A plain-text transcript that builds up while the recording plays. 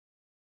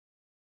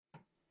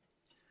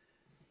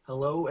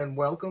Hello and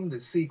welcome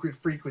to Secret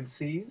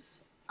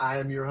Frequencies. I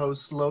am your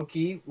host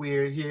Loki.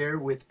 We're here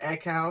with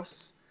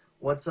Eckhaus.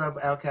 What's up,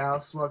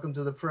 Eckhaus? Welcome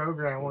to the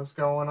program. What's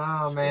going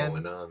on, man?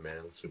 What's going on, man?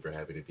 I'm super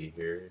happy to be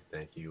here.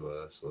 Thank you,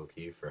 Slow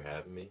Key, for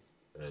having me.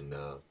 And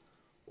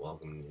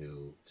welcome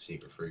to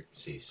Secret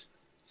Frequencies.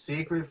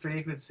 Secret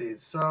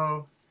Frequencies.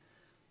 So,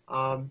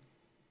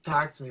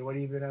 talk to me. What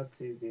have you been up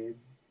to, dude?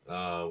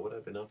 What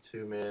I've been up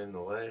to, man,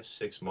 the last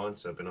 6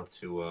 months, I've been up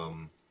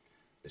to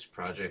this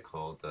project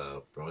called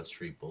Broad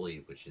Street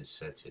Bully, which is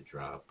set to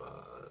drop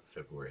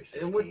February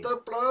 15th. And with the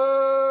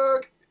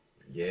plug!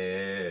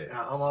 Yeah.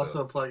 I'm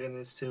also plugging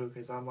this too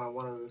because I'm on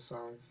one of the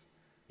songs.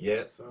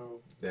 Yeah,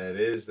 So,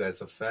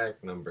 that's a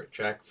fact.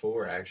 Track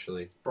 4,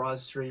 actually. Broad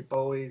Street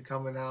Bully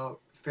coming out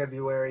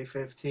February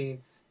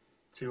 15th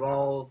to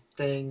all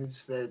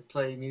things that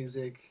play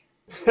music.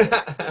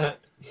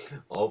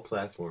 All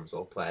platforms,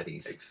 all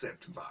platties.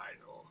 Except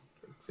vinyl.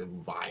 Except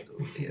vinyl,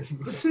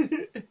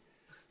 yeah.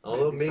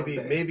 Although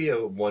maybe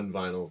a one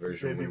vinyl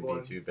version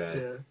wouldn't be too bad.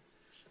 Yeah.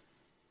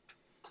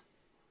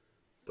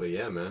 But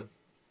yeah, man.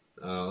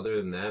 Other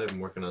than that, I've been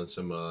working on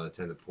some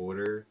Tender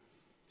Porter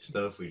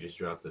stuff. We just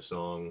dropped a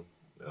song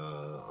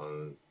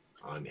on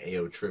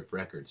AO Trip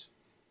Records.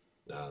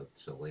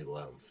 It's a label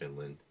out in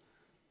Finland.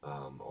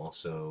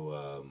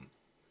 Also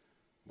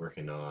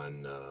working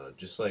on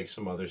just like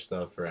some other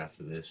stuff for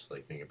after this.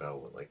 Like think about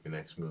what like the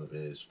next move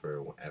is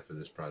for after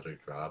this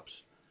project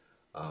drops.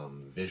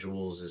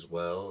 Visuals as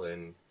well,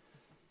 and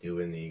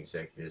doing the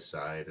executive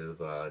side of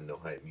No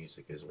Hype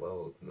Music as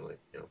well, like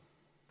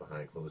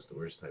behind closed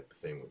doors type of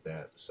thing with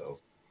that. So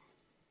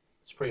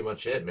that's pretty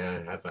much it,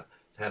 man. I've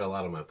had a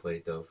lot on my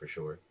plate though, for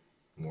sure,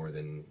 more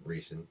than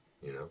recent,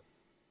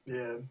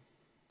 Yeah.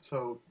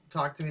 So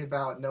talk to me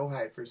about No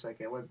Hype for a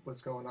second.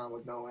 What's going on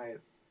with No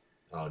Hype?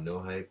 Oh, No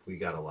Hype, we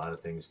got a lot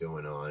of things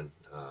going on.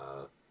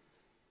 A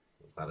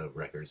lot of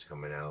records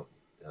coming out.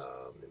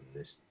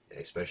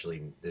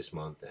 Especially this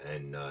month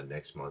and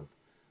next month.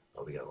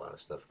 We got a lot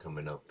of stuff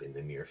coming up in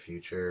the near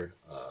future.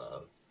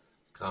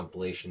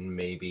 Compilation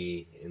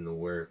maybe in the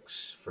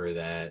works for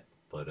that,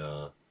 but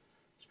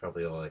it's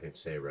probably all I can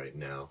say right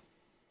now.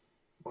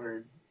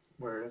 Word,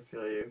 I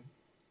feel you.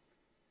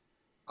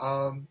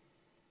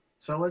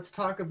 So let's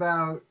talk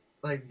about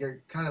like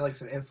your kind of like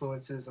some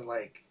influences and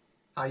like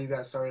how you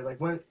got started.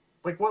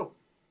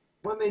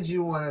 What made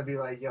you want to be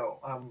like, yo,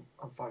 I'm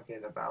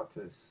fucking about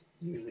this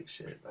music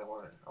shit. I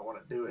want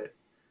to do it.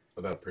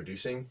 About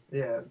producing?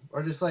 Yeah,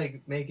 or just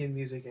like making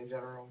music in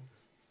general.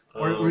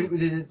 Or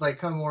did it like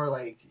come more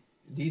like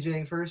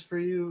DJing first for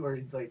you,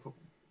 or like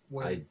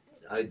when?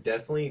 I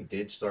definitely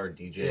did start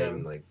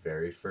DJing like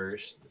very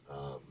first.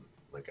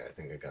 Like I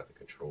think I got the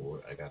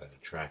controller. I got a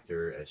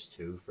Tractor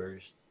S2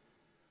 first.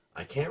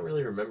 I can't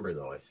really remember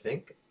though. I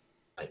think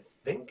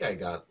I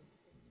got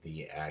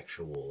the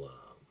actual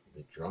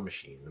the drum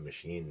machine, the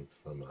machine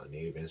from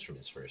Native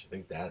Instruments first. I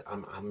think that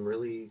I'm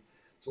really,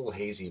 it's a little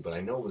hazy, but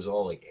I know it was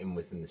all like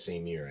within the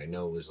same year. I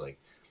know it was like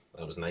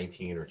I was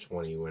 19 or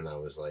 20 when I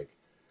was like,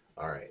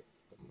 all right,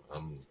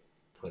 I'm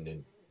putting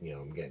it,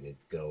 I'm getting it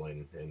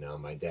going. And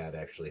my dad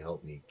actually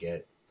helped me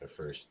get my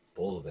first,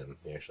 both of them.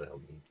 He actually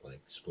helped me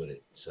like split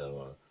it.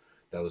 So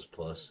that was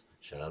plus.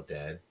 Shout out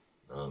Dad.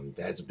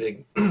 Dad's a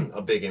big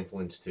a big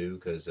influence too,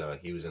 because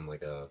he was in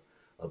like a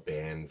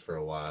band for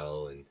a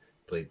while and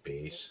played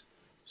bass.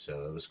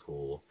 So it was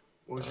cool.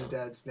 What was your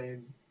dad's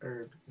name,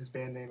 or his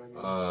band name? I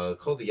mean,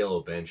 called the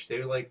Yellow Bench. They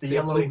were like the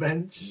Yellow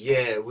Bench.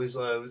 Yeah, it was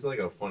like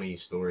a funny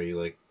story.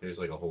 Like there's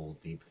like a whole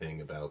deep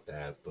thing about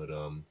that. But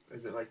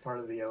is it like part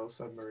of the Yellow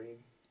Submarine?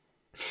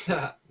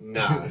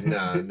 No.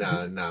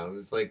 It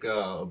was like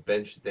a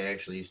bench that they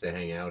actually used to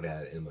hang out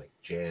at and like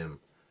jam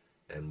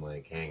and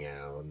like hang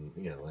out and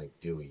like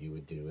do what you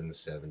would do in the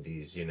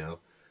 70s.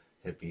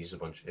 Hippies, a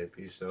bunch of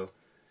hippies. So.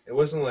 It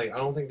wasn't like, I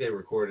don't think they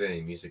recorded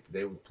any music, but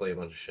they would play a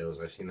bunch of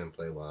shows. I've seen them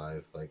play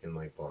live, like in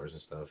like bars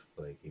and stuff,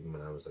 like even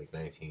when I was like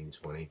 19,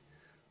 20.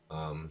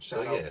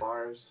 Shout out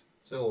bars.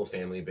 It's a little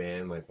family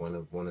band. Like one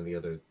of the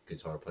other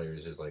guitar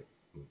players is like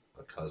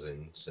a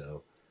cousin,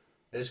 so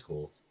it's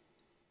cool.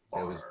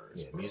 Bars,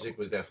 music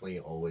was definitely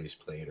always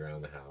played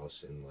around the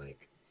house, and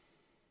like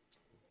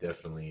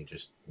definitely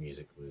just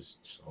music was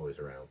just always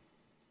around.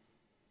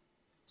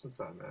 So what's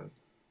up, man?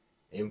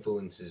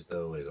 Influences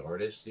though as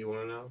artists, you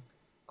want to know?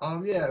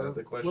 Yeah.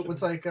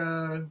 What's like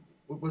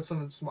what's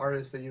some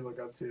artists that you look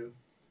up to,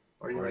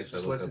 or you like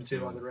just listen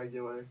to on the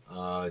regular?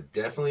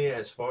 Definitely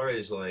as far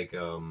as like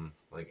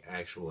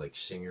actual like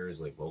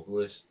singers, like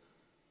vocalists,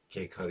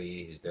 Kid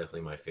Cudi is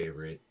definitely my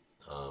favorite.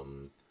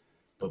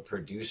 But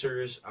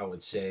producers, I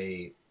would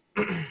say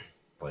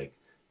like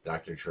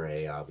Dr.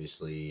 Dre,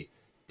 obviously,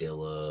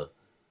 Dilla.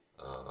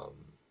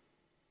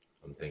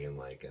 I'm thinking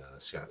like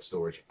Scott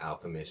Storch,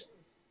 Alchemist,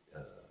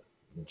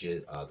 the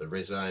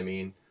RZA. I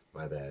mean.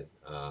 My bad.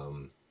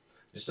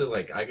 Just so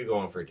like I could go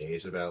on for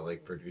days about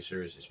like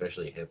producers,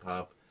 especially hip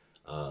hop.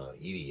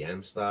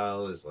 EDM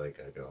style is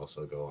like I could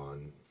also go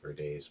on for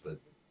days, but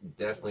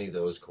definitely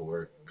those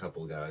core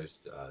couple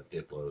guys,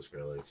 Diplo,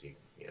 Skrillex,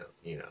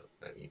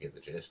 you get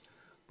the gist.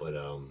 But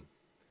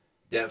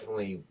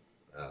definitely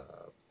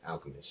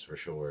Alchemist for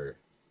sure,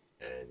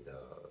 and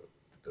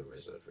the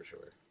RZA for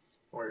sure.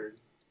 Word.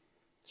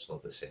 Just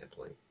love the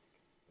sampling.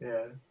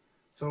 Yeah.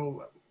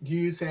 So, do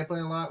you use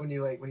sampling a lot when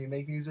you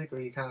make music, or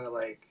you kind of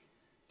like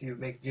do you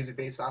make music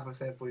based off a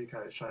sample? Or you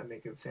kind of try to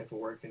make a sample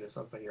work into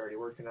something you're already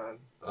working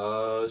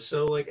on.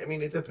 So like I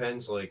mean, it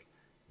depends. Like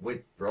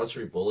with Broad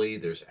Street Bully,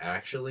 there's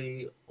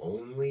actually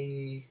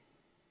only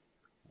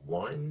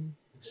one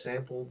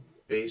sample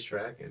bass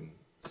track, and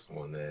it's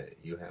one that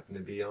you happen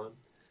to be on.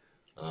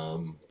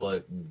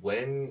 But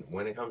when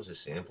it comes to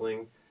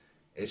sampling,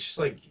 it's just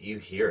like you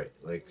hear it.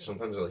 Like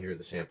sometimes I'll hear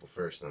the sample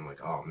first, and I'm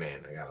like, oh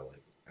man, I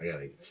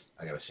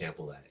gotta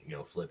sample that,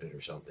 flip it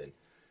or something,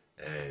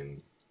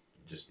 and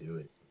just do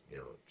it.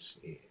 Just,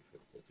 if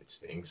it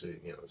stinks,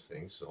 it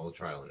stinks. All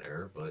trial and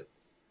error, but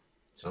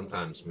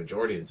sometimes,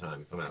 majority of the time,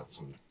 you come out with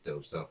some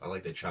dope stuff. I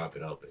like to chop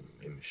it up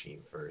in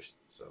machine first.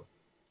 So,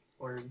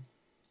 Word.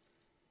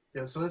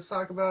 Yeah. So let's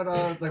talk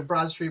about like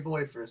Broad Street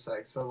Boy for a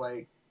sec. So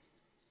like,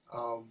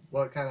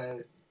 what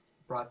kind of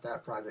brought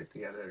that project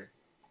together?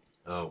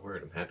 oh,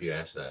 word! I'm happy you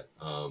asked that.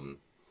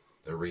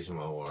 The reason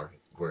why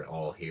we're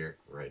all here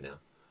right now.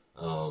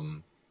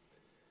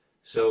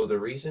 So the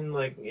reason,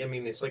 like, I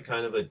mean, it's like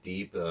kind of a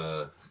deep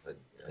idea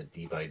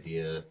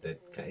that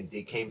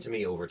it came to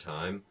me over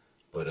time.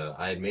 But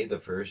I had made the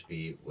first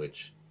beat,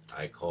 which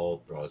I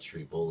called Broad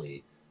Street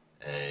Bully,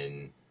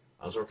 and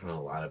I was working on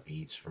a lot of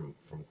beats from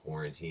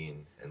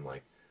quarantine, and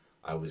like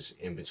I was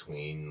in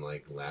between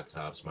like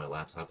laptops, my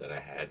laptop that I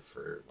had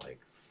for like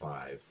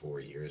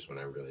 4 years when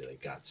I really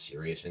like got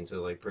serious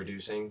into like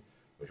producing,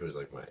 which was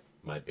like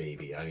my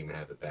baby. I didn't even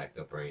have it backed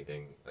up or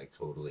anything. Like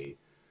totally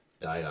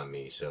died on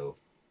me. So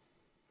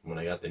when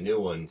I got the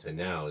new one to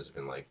now, it's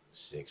been like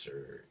 6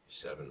 or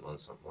 7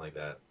 months, something like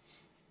that.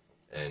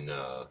 And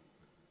I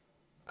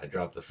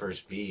dropped the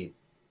first beat,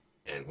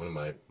 and one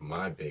of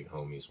my big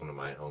homies, one of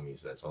my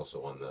homies that's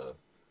also on the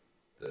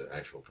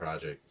actual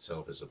project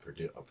itself, is a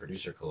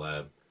producer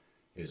collab.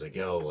 He was like,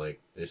 "Yo, like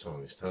this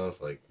song is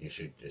tough. Like you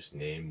should just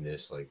name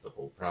this like the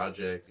whole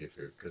project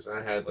because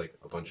I had like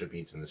a bunch of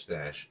beats in the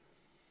stash,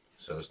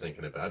 so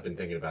I've been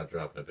thinking about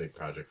dropping a big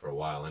project for a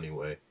while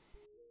anyway."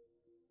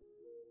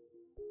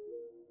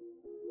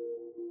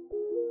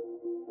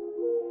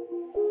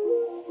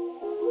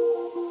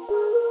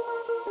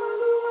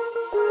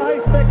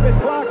 High-spec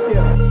that clocked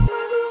you.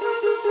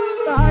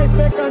 The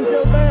high-spec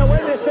until there.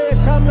 When they say it,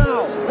 come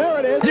now. There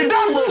it is. You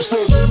done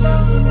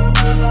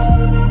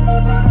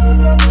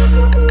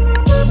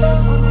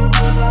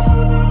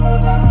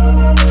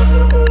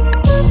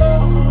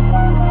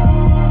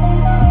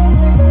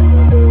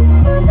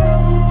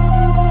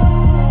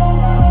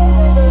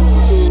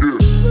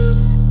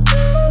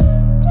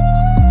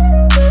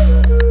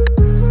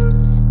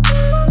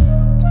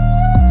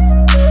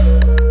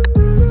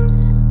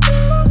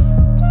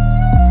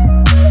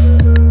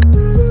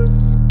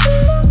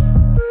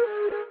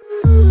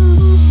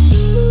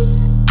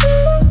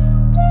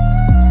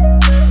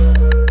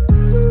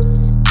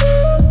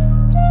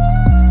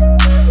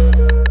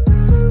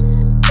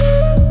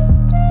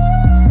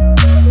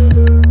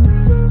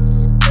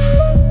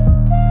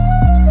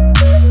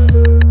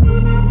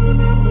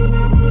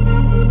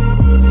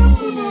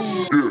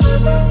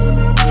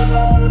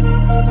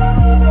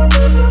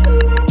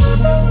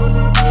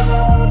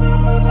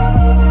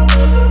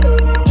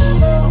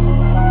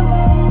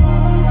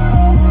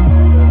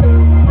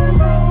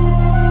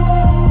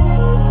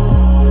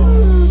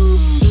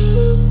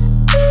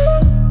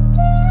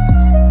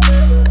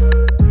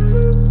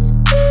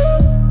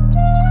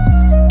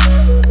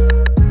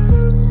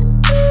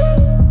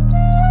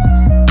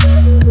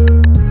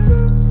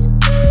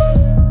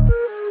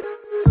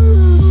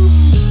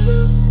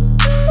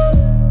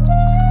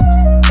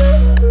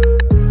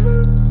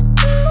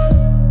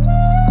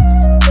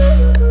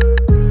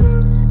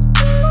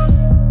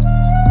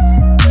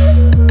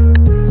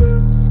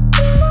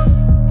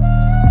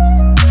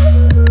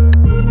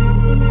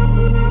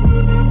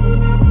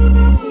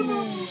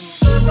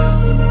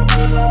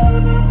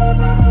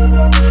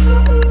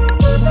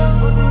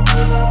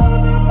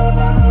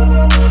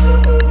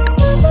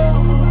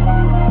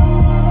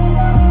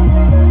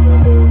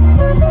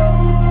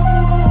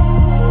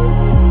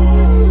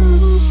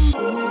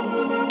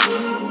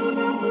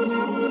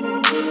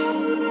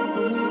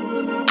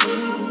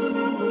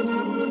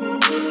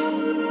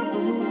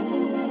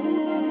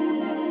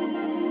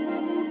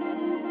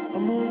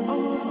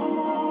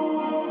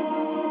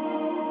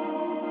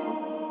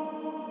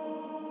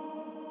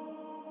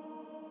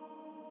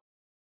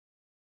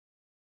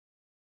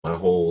My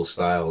whole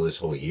style this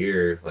whole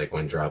year, like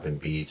when dropping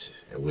beats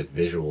with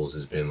visuals,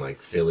 has been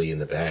like Philly in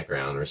the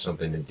background or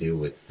something to do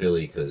with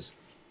Philly because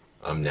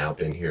I'm now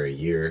been here a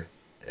year,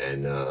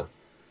 and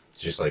it's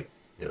just like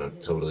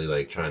totally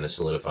like trying to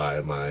solidify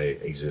my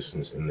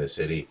existence in the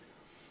city.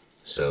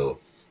 So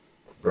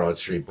Broad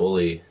Street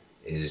Bully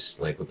is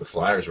like what the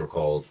Flyers were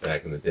called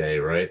back in the day,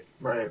 right?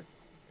 Right.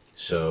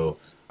 So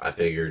I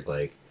figured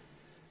like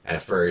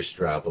at first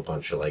drop a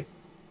bunch of like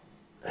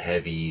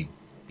heavy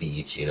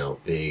beats,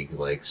 big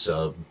like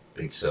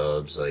big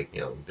subs, like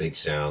big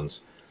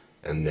sounds,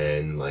 And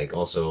then, like,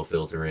 also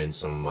filter in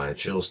some of my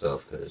chill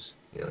stuff because,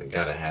 you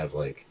gotta have,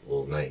 like, a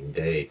little night and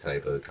day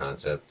type of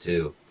concept,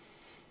 too.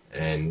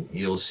 And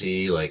you'll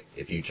see, like,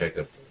 if you check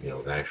the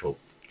actual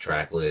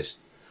track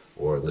list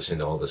or listen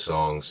to all the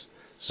songs,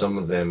 some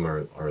of them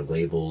are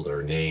labeled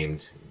or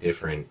named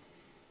different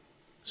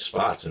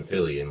spots in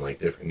Philly in, like,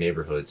 different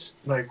neighborhoods.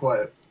 Like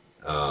what?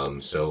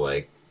 So,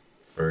 like,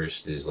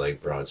 first is,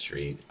 like, Broad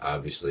Street,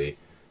 obviously.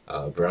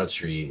 Broad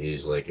Street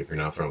is, like, if you're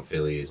not from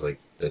Philly, is, like,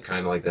 the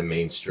kind of, like, the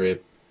main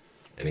strip.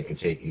 And it can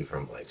take you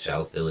from, like,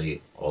 South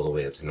Philly all the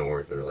way up to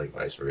North or, like,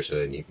 vice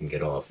versa. And you can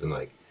get off and,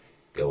 like,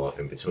 go off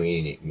in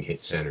between. You can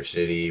hit Center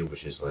City,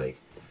 which is, like,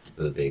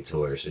 the big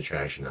tourist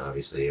attraction,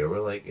 obviously. Or,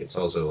 like, it's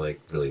also, like,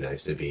 really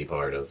nice to be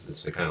part of.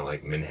 It's the kind of,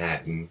 like,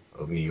 Manhattan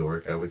of New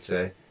York, I would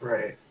say.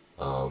 Right.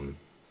 And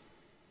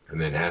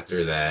then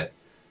after that,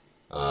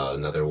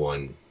 another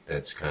one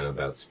that's kind of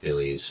about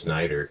Philly is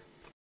Snyder.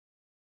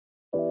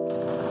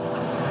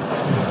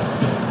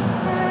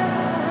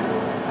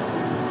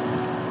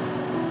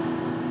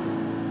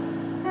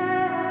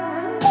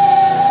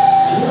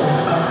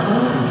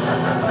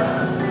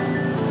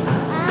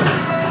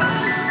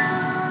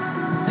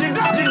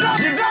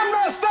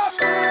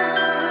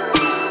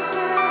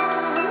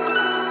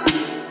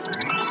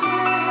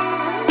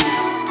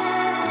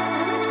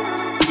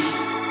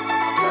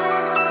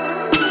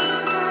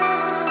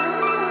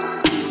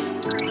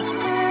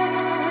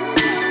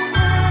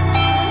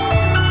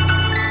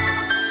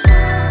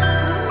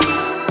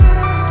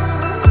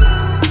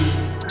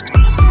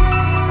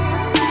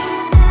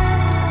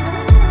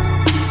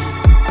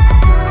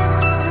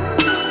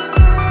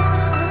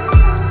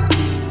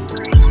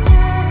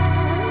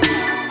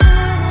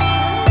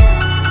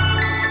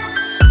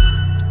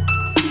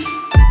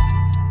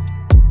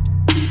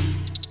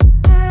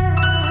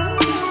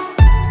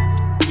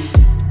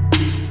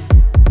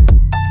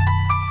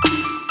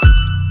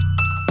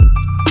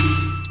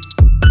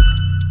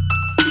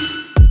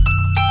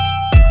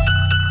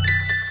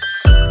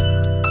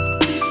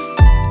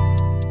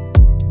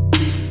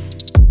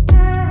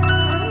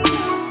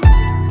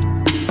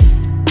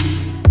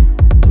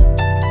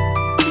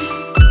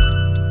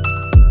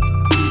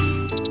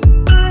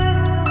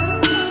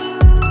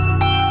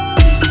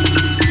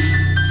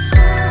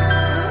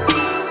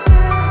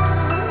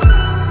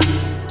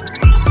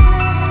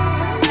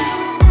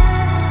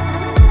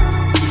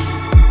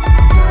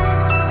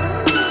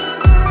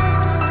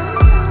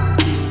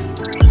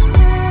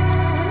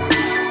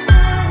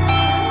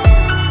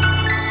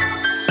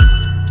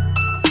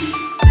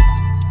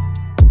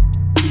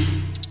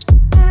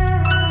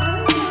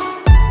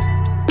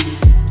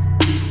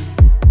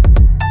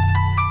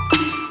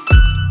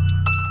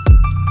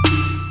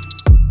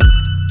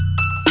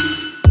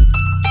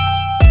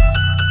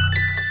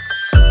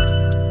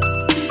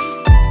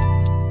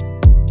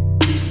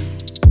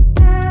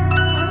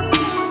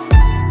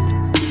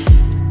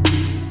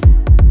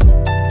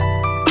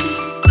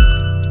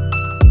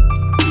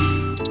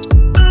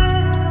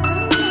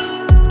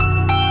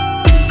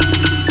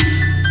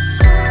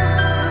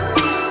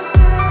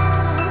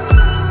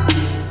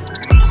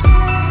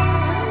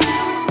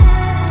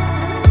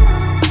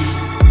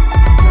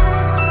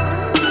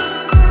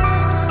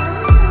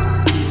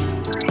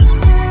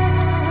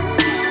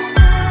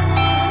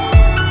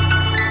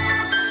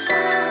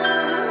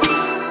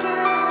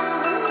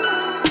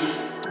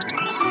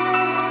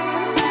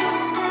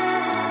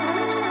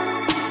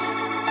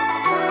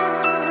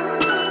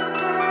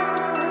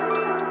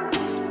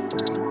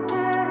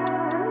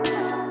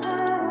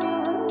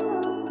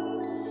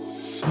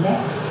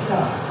 Next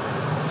stop,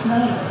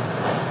 Snyder,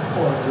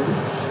 for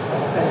routes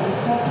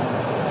 37,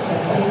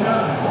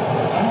 79,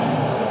 and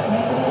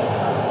Methodist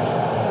Hospital.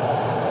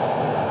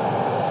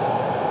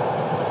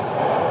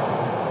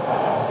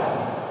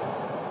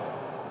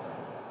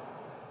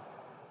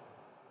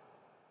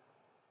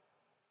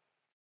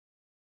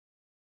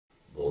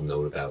 Little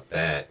note about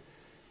that.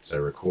 So I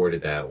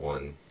recorded that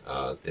one.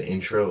 The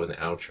intro and the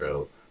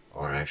outro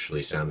are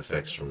actually sound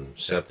effects from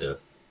SEPTA.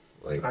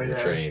 Like, from the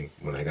train.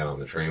 When I got on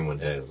the train one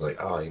day, I was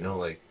like, oh,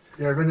 like...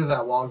 You ever been to that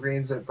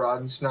Walgreens at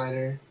Broad and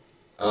Snyder?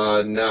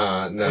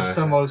 Nah. It's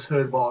the most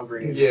hood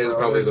Walgreens. Yeah, it's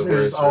probably the worst.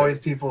 There's always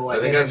people,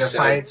 like, in their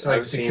fights,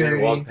 like, I've security.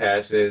 seen it walk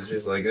past it. It's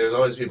just, like, there's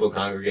always people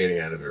congregating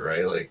out of it,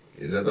 right? Like,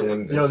 is that the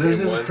one? Yo, there's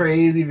this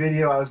crazy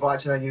video I was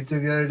watching on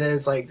YouTube the other day.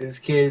 It's like this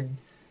kid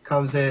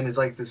comes in, it's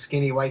like the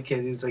skinny white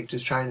kid who's, like,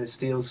 just trying to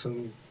steal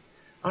some...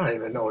 I don't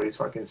even know what he's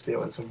fucking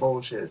stealing. Some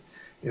bullshit.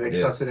 He, like,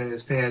 stuffs it in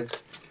his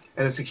pants.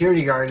 And the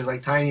security guard is,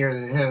 like, tinier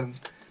than him.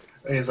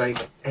 And he's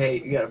like,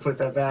 hey, you gotta put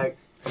that back.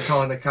 I'm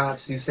calling the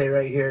cops. You stay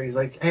right here. He's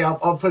like, hey,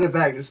 I'll put it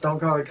back. Just don't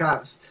call the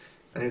cops.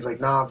 And he's like,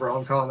 nah, bro,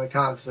 I'm calling the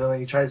cops. So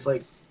then he tries,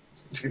 to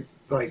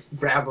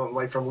grab him,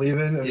 like, from leaving.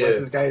 And, like,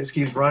 this guy just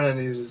keeps running.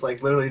 And he's just,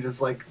 like, literally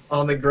just, like,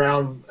 on the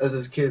ground as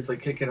his kid's,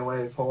 like, kicking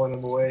away, pulling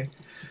him away.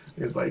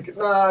 He's like,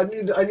 nah,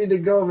 I need to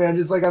go, man.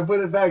 Just, like, I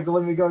put it back to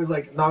let me go. He's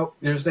like, no,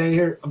 you're staying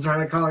here. I'm trying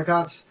to call the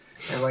cops.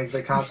 And like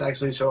the cops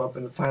actually show up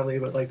and finally,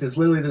 but like this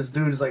dude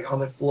is like on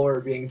the floor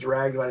being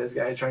dragged by this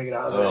guy trying to get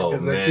out of there Oh,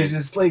 because like man. he's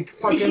just like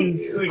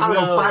fucking Like, I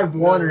don't know,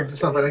 no, 5'1" or no.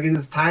 something. Like he's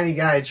this tiny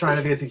guy trying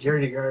to be a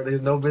security guard.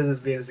 There's no business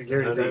being a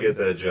security How do you guard.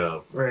 get that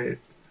job? Right.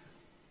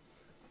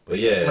 But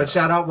yeah, But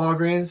shout out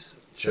Walgreens.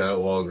 shout out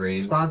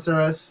Walgreens. Sponsor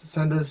us.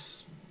 Send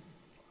us,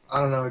 I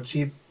don't know,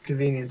 cheap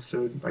convenience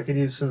food. I could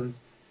use some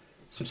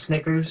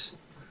Snickers.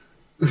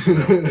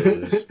 Mountain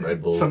Dews,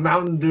 Red Bull. Some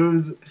Mountain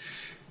Dews.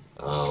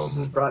 This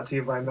is Um, brought to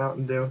you by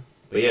Mountain Dew.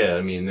 but yeah,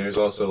 I mean, there's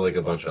also like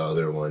a bunch of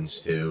other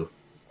ones too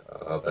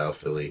about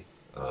Philly.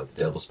 The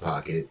Devil's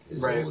Pocket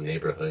is Right. a little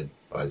neighborhood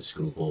by the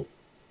Schuylkill.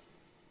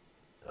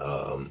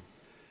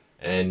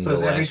 And So is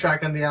the every last-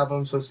 track on the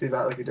album supposed to be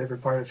about like a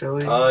different part of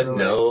Philly? Or, like-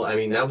 No. I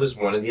mean, that was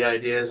one of the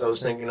ideas I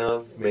was thinking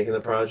of making the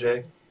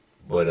project,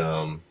 but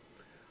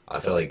I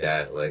felt like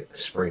that, like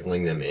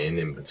sprinkling them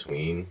in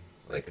between,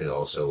 like could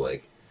also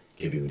like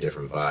give you a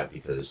different vibe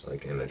because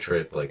like in a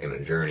trip, like in a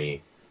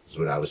journey, is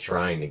what I was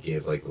trying to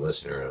give like the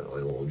listener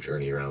like a little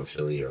journey around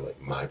Philly or like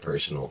my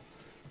personal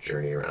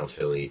journey around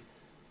Philly.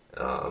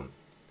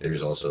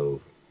 There's also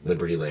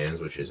Liberty Lands,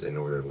 which is in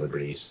Northern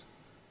Liberties.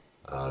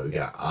 We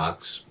got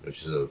Ox,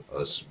 which is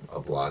a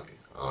block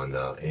on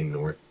in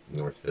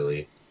North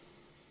Philly.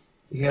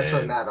 Yeah, that's where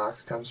And- Mad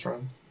Ox comes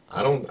from.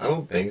 I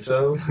don't think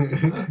so.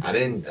 I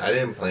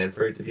didn't plan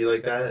for it to be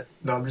like that.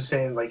 No, I'm just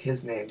saying, like,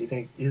 his name. Do you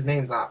think his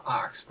name's not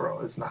Ox,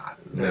 bro? It's not.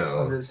 No.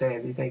 I'm just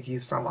saying, do you think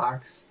he's from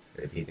Ox?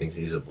 If he thinks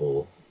he's a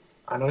bull,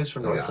 I know he's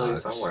from like North a Philly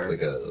ox, somewhere.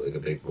 like a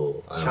big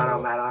bull. I don't Shout know.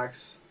 out Mad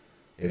Ox.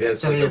 Maybe that's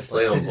Send like me a a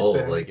play on fidget bull,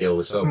 spinner. like yo,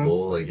 what's up, Mhm.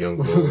 bull? Like young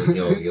bull, like,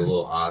 yo, your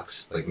little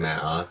ox, like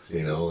Matt Ox,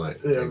 you know, like,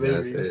 Yeah, like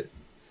that's maybe. it.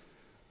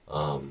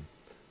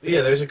 But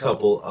yeah, there's a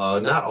couple.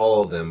 Not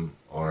all of them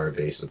are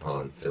based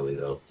upon Philly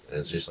though. And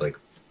it's just like,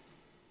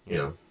 you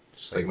know,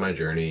 just like my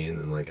journey, and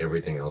then like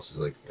everything else is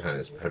like kind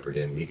of peppered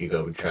in. You could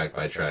go track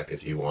by track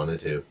if you wanted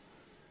to.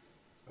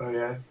 Oh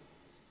yeah.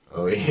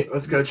 Oh yeah.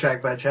 Let's go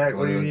track by track.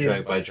 What do you Wanna go mean?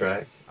 track by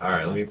track? All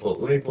right, let me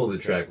pull the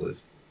track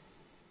list.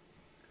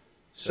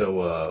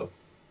 So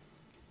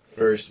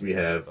first we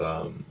have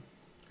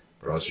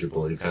Broad Street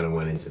Bully. You kind of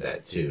went into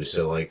that too.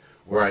 So like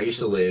where I used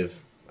to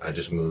live, I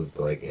just moved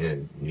like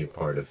in a new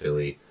part of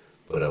Philly,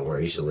 but where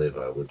I used to live,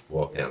 I would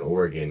walk down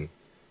Oregon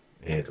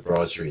and hit the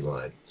Broad Street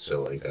line.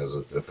 So like that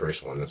was the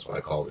first one. That's why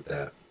I called it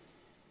that.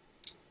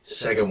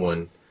 Second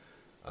one,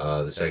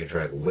 the second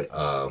track,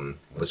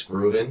 What's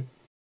Groovin'?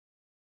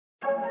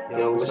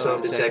 Yo, what's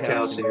up? It's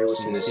Eckhaus, and you're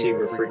listening to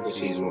Secret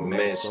Frequencies with my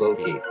man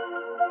Slowkey.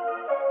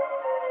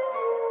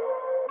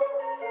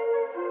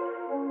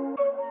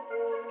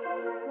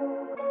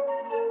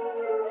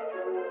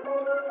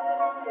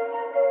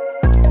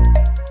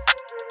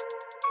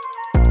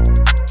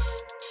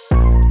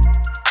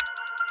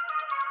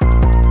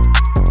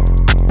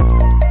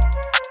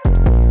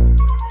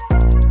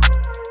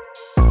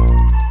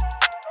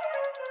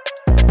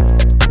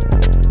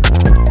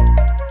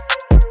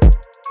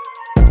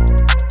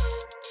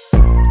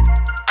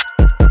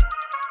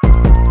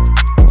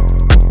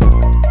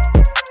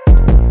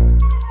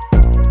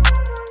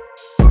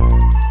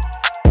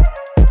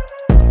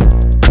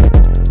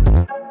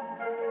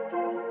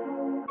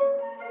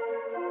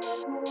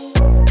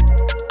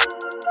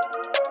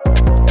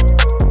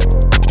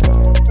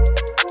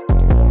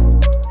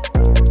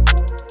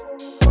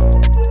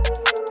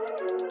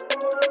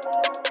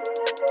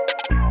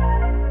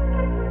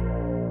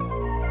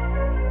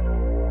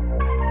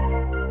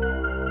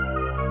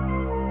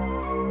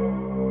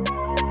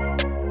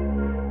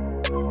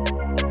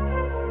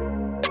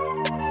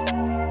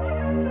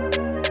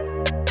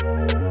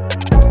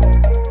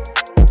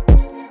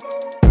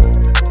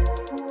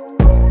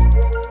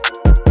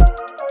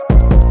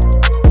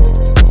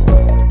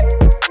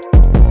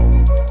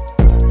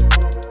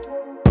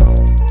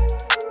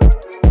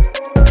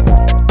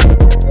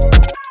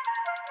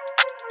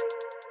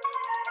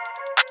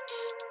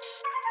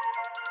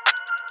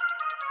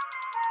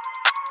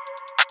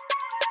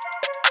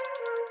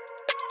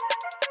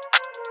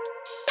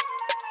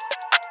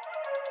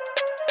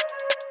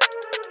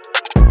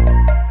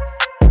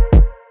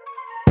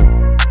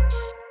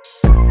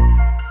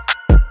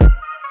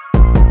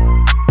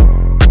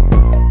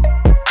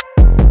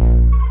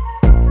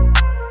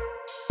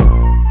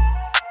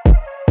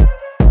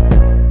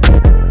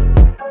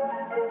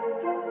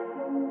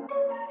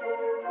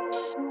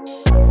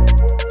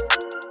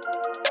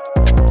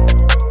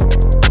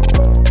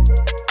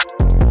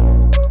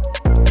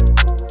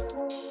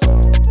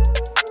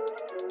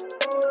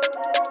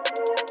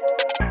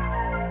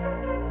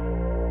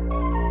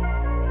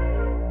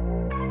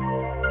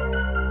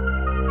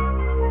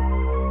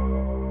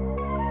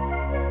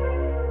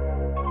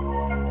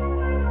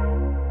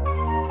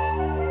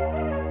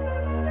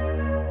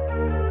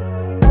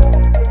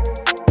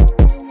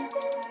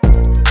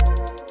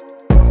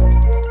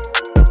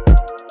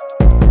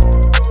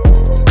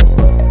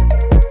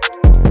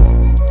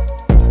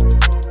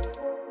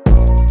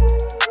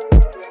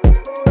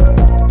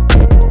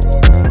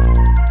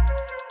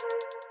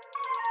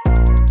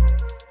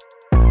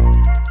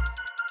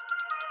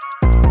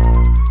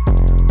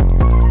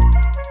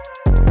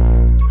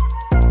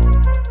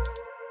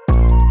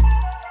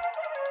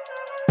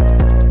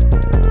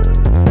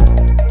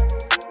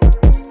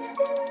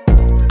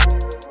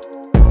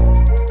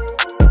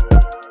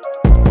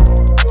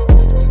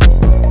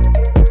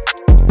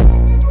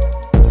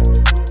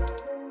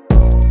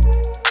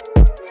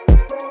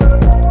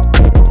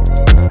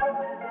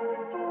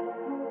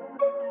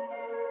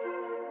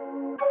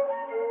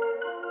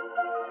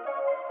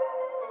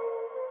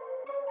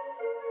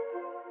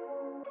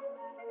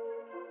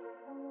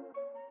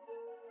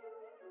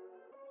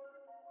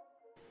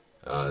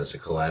 It's a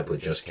collab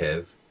with Just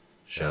Kev.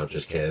 Shout out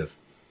Just Kev.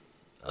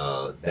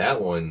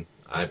 That one,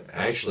 I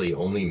actually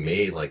only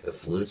made like the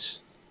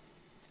flutes,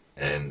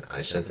 and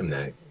I sent him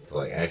that to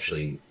like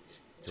actually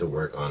to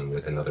work on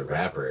with another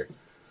rapper,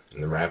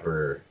 and the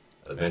rapper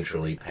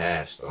eventually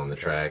passed on the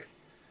track,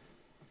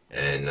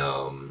 and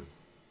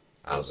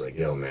I was like,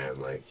 yo man,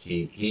 like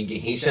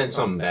he sent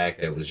something back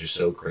that was just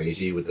so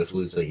crazy with the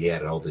flutes, like he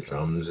had all the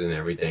drums and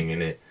everything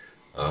in it,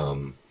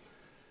 and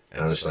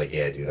I was just like,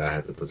 yeah dude, I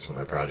have to put this on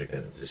my project,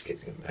 and if this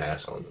kid's gonna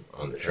pass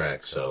on the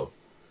track, so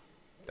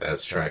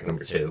that's track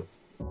number 2.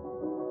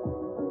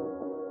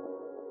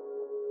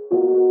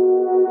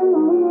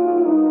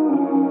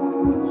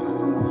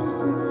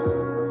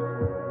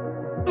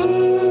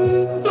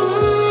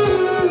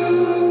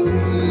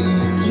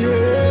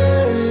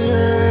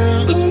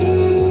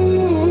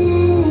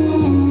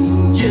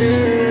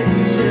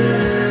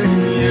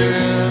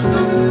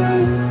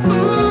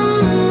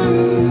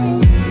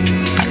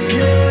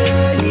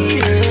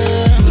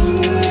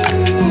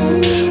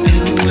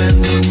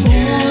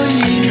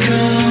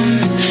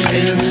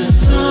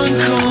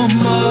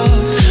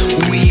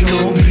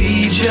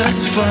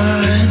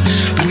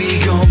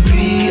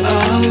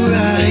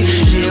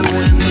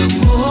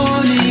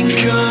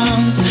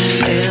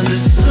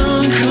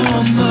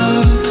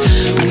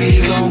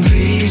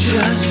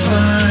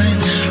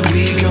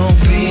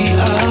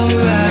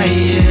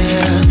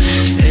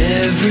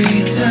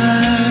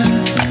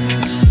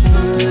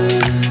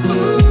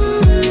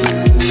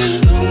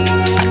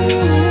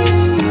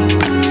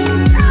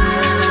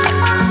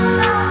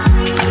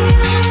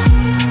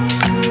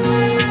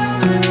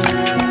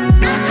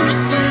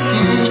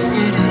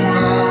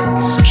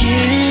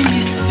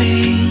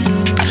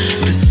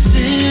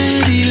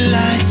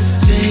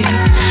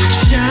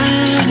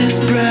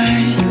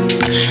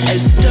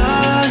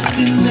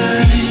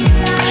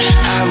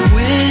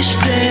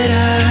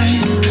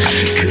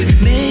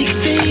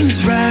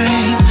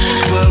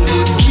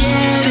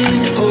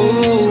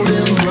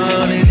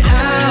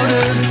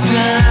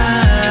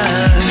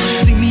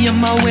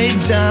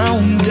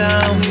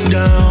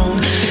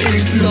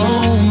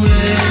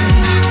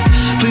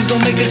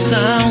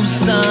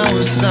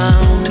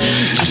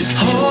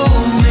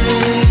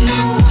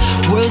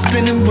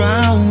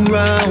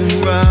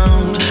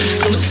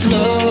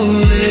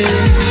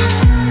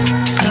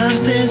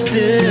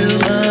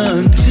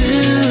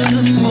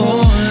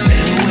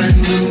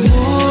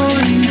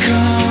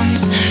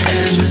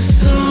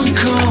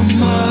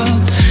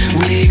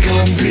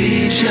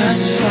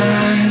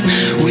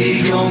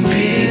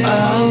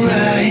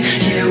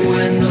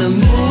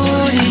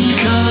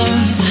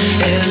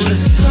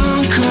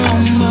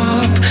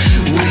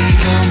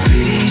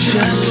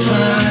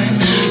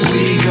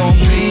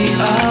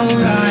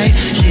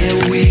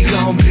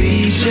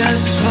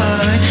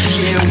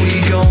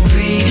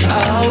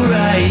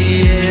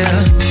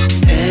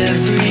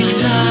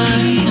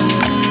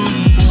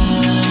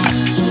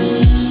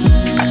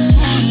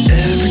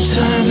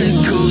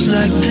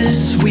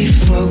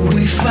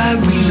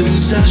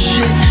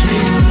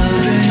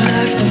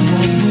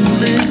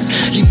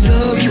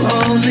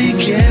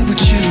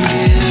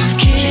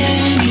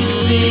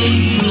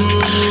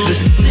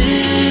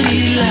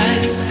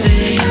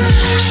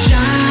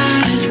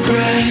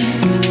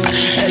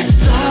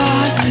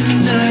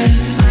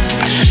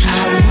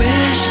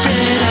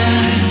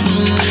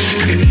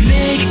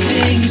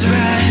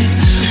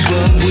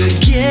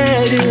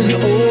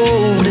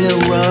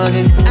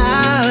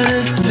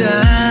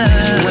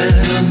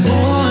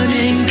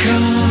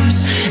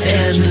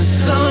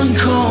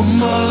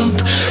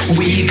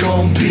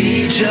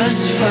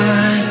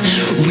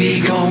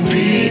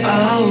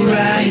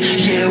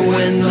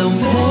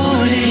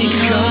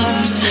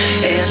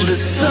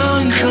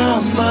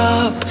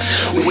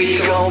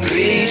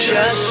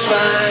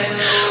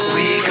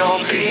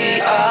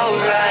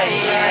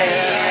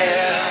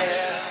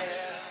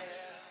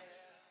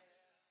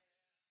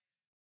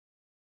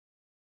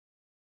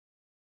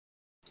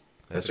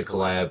 That's a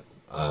collab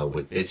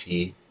with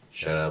Bitsky.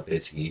 Shout out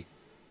Bitsky.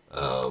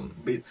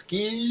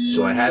 Bitsky.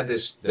 So I had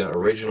the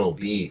original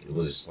beat. It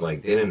was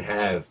like, didn't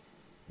have,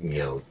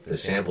 the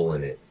sample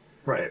in it.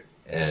 Right.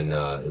 And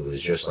it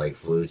was just like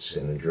flutes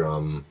and a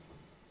drum.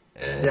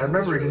 And yeah, I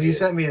remember because really you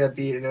sent me that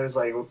beat and it was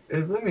like,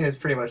 it's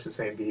pretty much the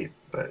same beat,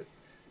 but.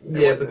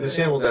 Yeah, but the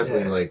sample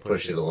definitely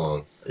pushed it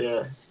along.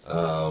 Yeah.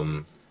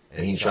 And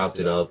he chopped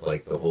it up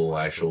like the whole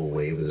actual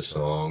wave of the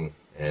song,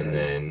 and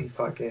then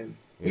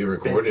we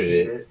recorded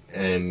it.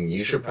 And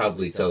you should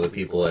probably tell the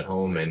people at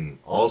home and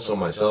also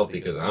myself,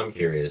 because I'm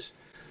curious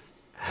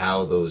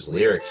how those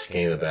lyrics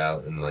came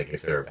about and like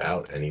if they're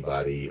about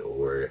anybody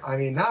or. I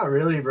mean, not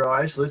really, bro.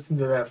 I just listened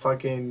to that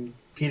fucking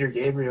Peter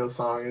Gabriel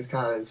song. It was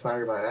kind of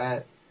inspired by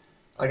that.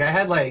 Like I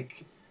had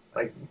like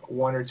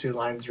 1 or 2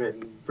 lines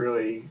written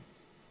really.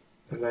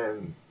 And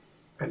then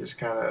I just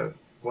kind of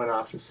went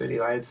off the City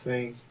Lights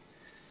thing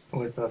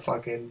with the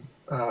fucking,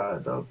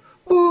 the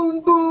boom,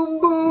 boom,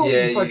 boom.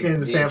 Yeah, fucking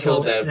you sample.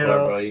 killed that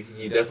part, bro.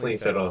 You definitely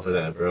fed off of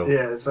that, bro.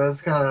 Yeah, so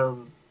that's kind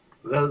of,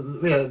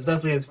 it's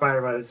definitely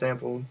inspired by the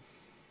sample.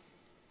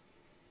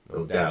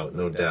 No doubt,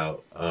 no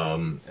doubt.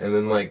 And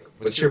then, like,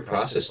 what's your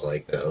process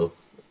like, though,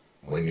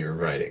 when you're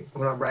writing?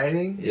 When I'm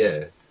writing?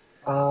 Yeah.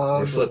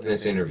 We're flipping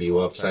this interview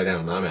upside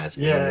down. I'm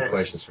asking you the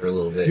questions for a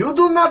little bit. You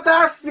do not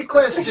ask the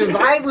questions.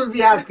 I will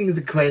be asking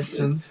the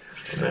questions.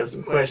 I have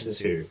some questions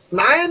here.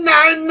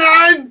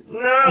 999!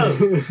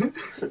 No!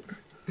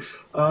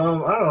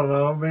 I don't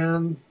know,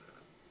 man.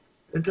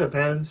 It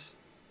depends.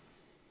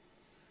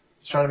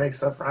 Just trying to make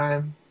stuff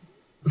rhyme.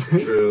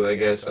 True, I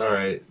guess. All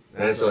right.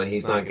 That's why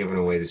he's not giving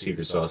away the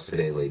secret sauce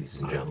today, ladies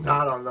and gentlemen.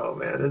 I don't know,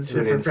 man. It's Tune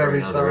in different for every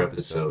another song.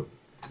 episode.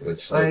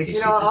 With Like,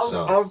 you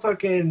know,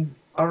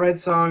 I'll write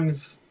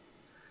songs,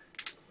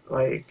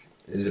 like...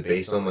 Is it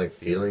based on, like,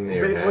 feeling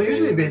they're having? Well,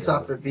 usually based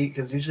off the beat,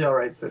 because usually I'll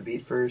write the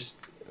beat first.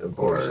 Of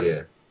course, or,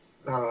 yeah.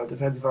 I don't know, it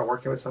depends if I'm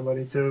working with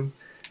somebody, too.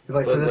 Because,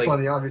 like, But, for this like,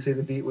 one, obviously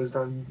the beat was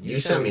done... You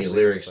sent me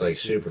lyrics, like,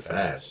 super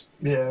fast.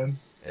 Yeah.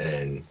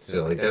 And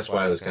so, like, that's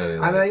why I was kind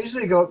of... I mean, I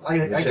usually go... I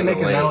can make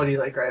a lane. melody,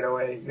 like, right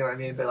away, you know what I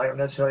mean? But, like, I don't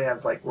necessarily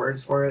have, like,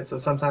 words for it. So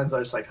sometimes I'll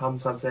just, like, hum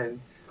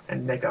something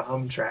and make a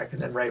hum track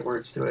and then write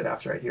words to it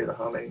after I hear the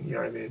humming, you know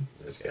what I mean?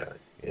 This guy,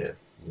 yeah.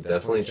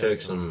 Definitely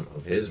check some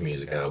of his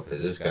music out,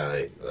 because this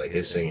guy, like,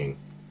 his singing...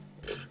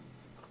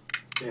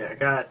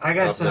 Yeah, I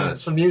got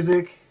some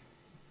music.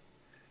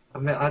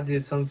 I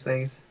did some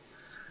things.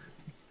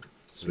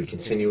 So we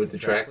continue with the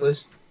track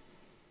list?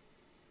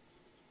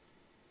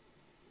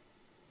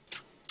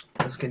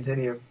 Let's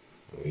continue.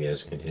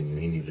 Yes, continue.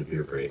 He needed a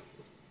beer break.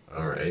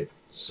 Alright,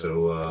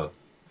 so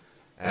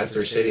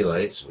after City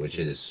Lights, which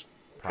is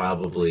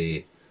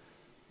probably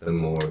the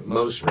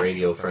most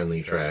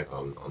radio-friendly track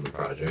on the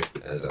project,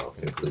 as I'll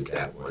conclude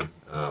that one,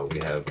 we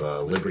have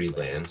Liberty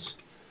Lands,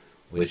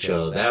 which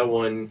that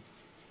one...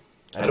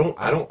 I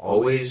don't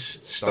always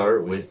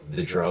start with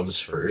the drums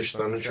first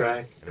on the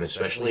track, and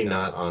especially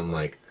not on,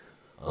 like,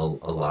 a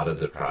lot of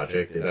the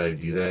project that I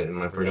do that in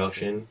my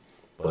production.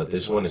 But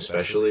this one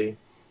especially,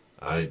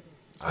 I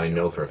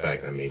know for a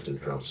fact I made the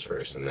drums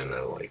first, and then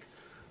I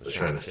was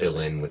trying to fill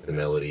in with the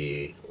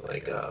melody,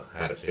 like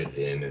how to fit it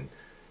in. And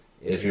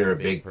if you're a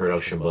big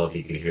production buff,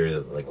 you could hear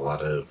that, like, a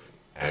lot of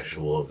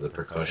the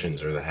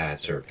percussions or the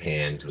hats are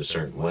panned to a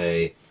certain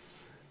way,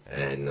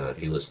 and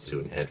if you listen to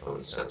it in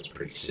headphones, it sounds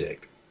pretty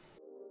sick.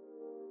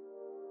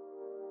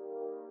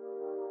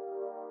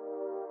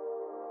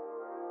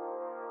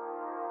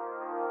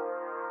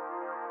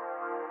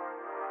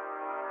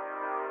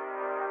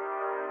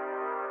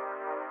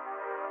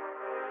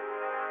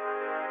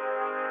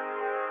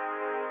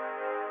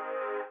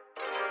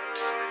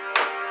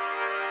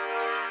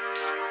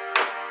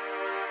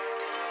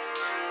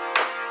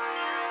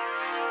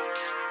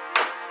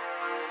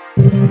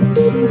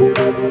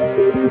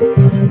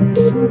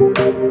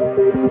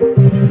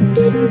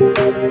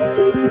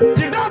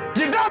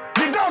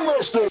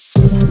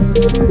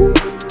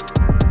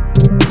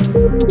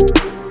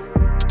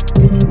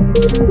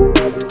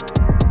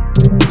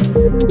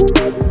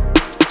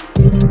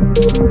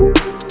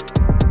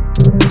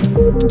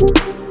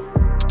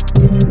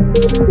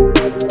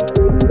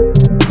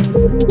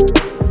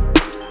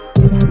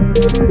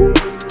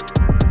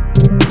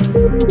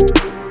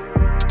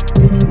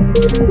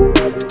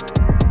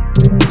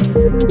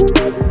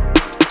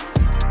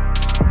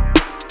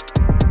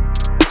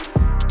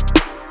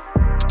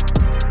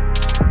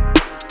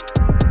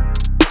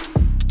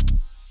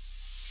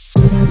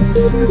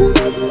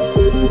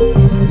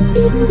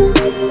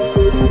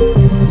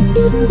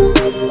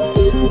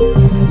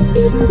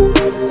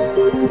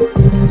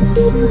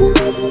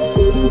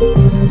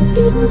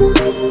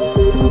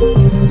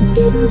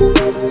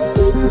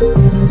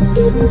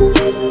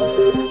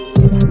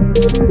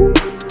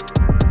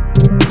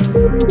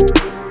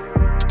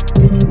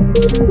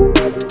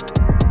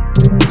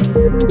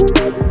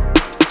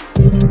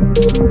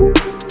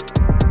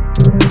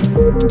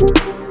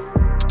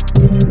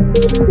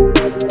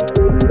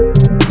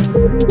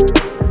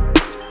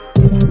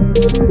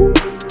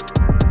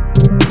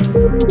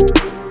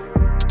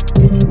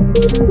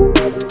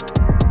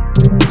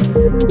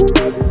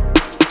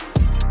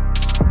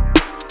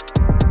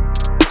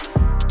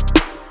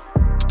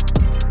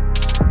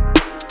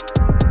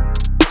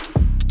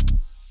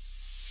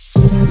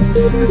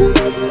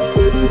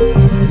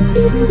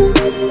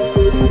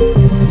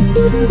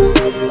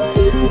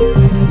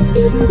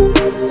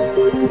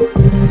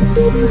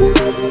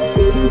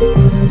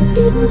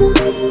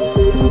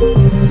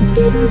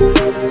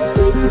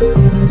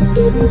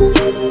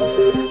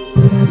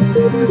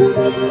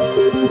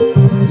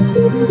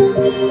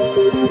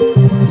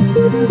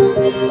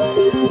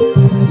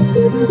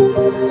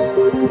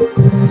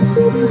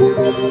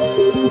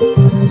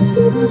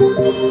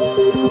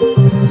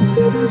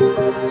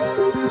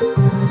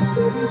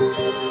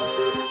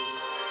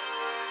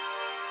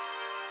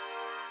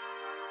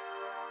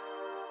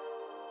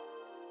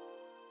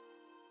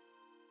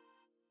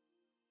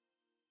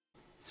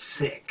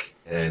 Sick.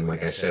 And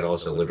like I said,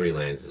 also Liberty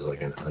Lands is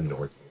like a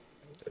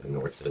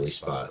North Philly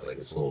spot. Like,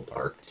 it's a little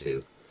park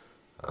too.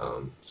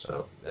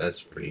 So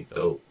that's pretty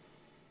dope.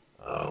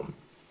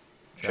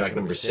 Track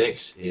number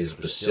 6 is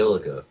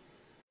Basilica.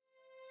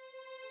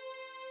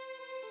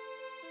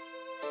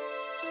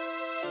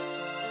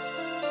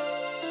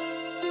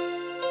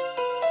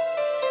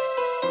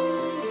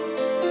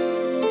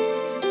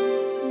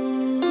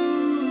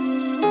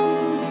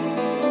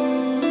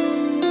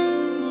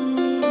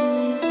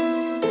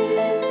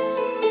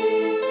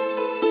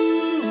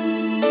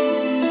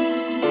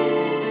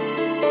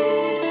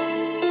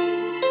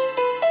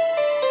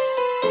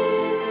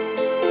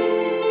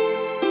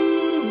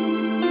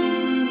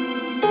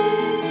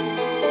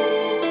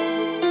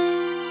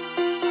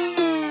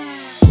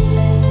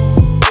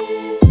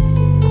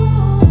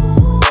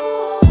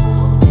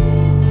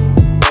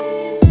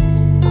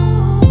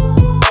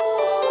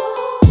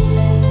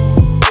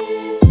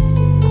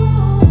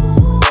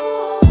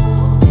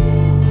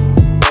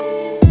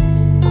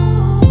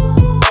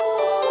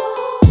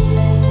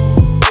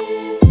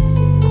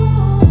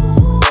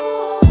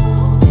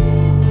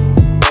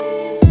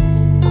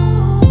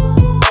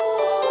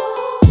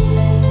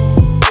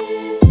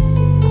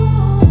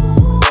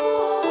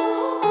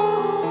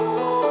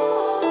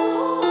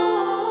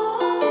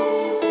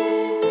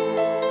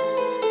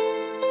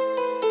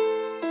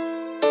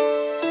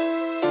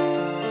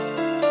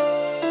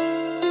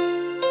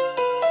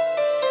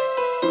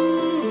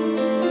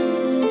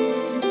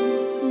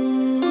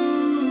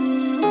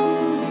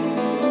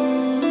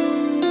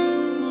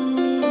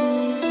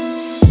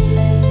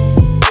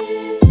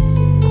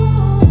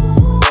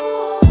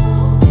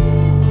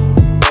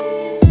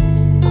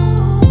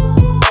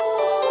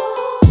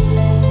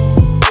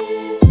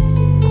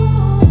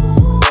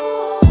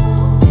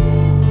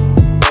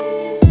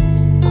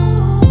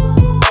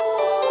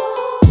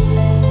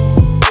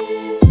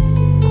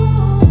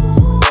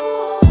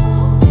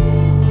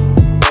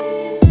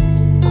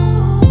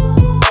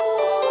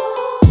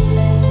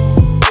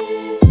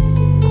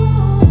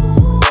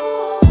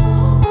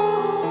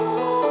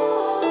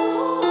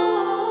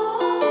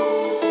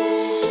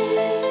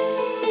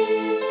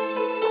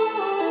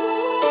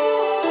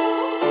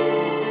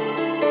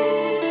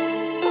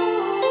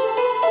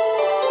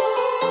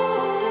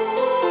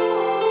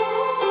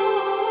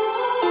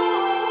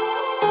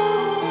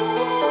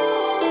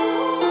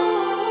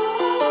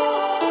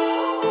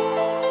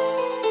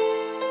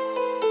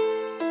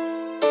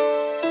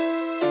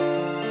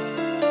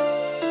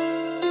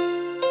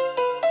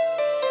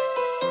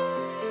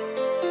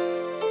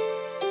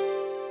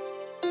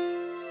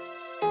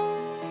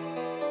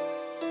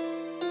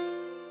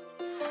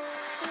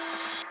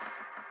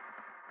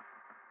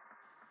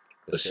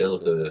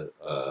 Basilica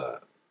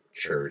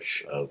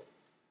Church of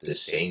the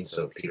Saints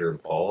of Peter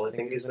and Paul, I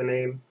think is the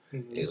name,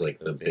 is like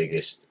the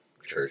biggest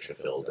church of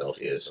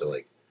Philadelphia. So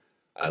like,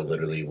 I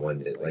literally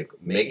wanted like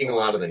making a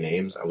lot of the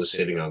names. I was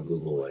sitting on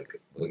Google, like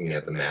looking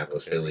at the map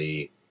of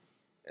Philly,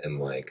 and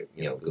like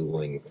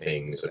Googling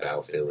things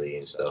about Philly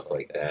and stuff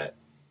like that,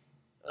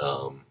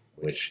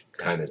 which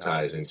kind of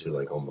ties into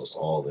like almost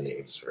all the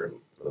names for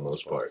the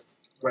most part.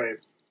 Right.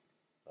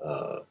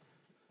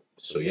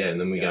 So yeah, and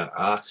then we got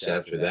Ox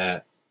after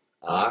that.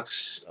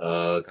 Ox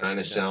kind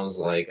of sounds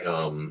like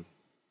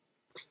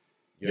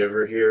you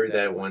ever hear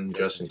that one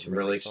Justin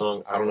Timberlake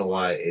song? I don't know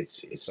why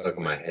it's stuck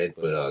in my head,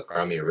 but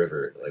Cry Me a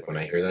River. Like when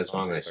I hear that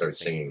song, I start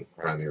singing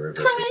Cry Me a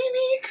River. Cry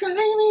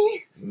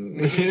me.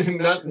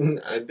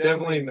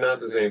 Definitely not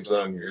the same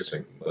song you're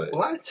singing, but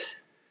What?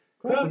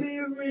 Cry Me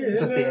a River.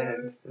 It's at the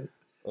end.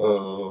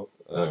 Oh,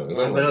 I don't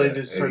know. I literally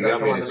just heard you that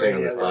got me on to the sing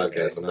on radio this the other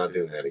podcast. day. I'm not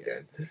doing that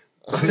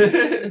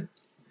again.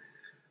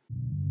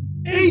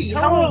 Hey,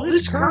 hello, this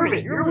is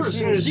Kermit. You're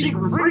listening to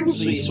Secret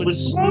Frequencies with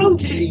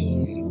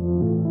Smokey.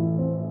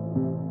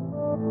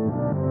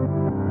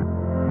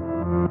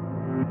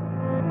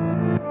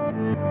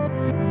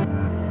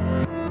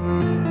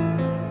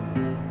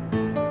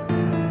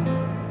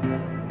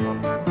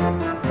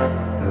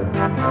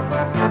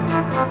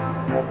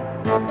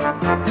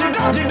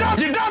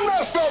 You done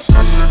messed up.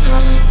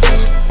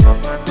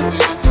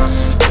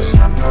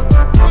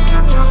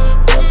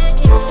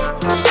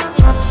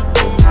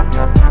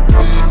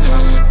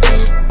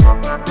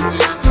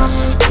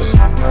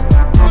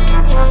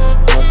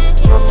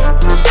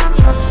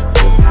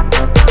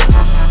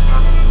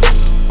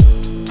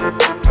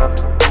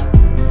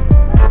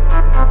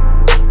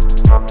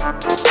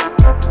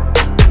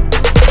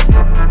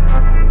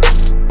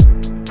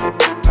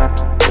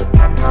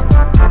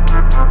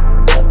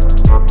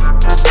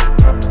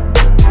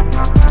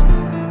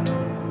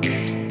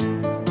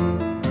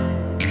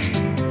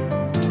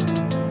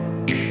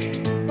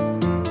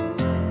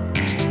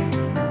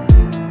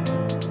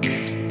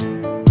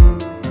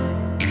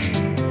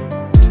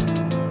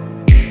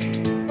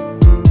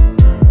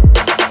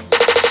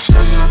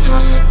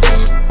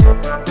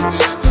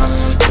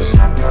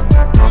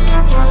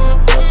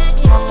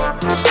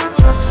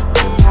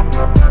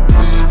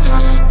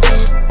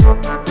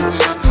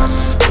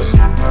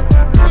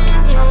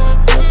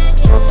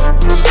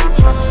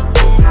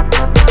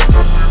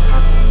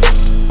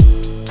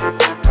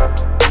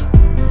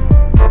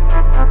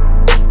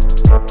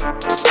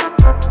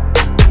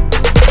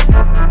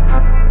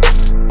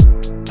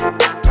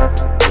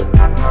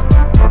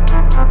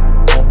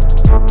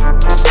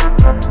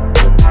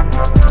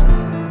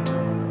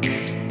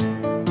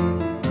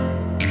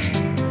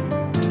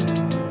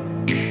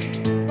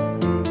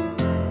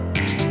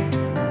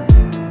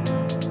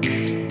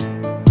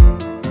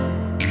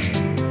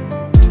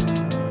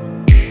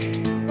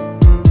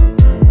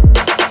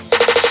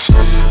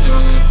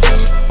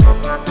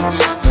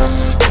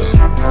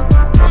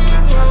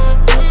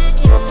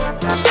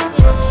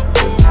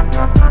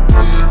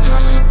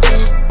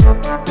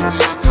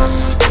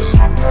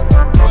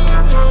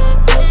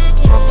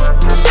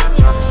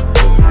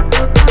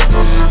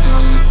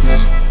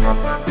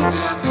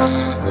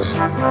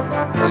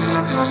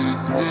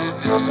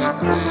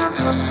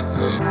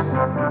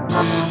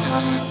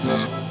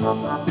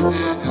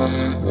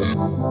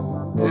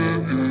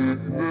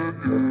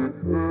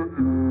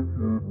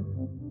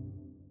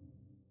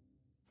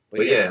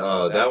 But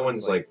yeah, that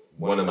one's like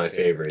one of my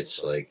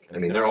favorites. Like, I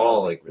mean, they're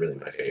all like really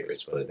my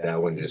favorites, but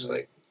that one just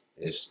like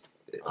is,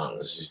 I don't know,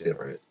 it's just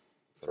different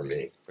for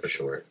me, for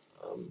sure.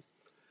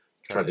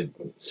 Try to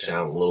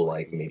sound a little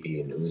like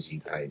maybe an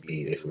Uzi type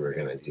beat if we were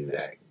gonna do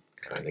that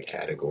kind of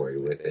category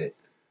with it.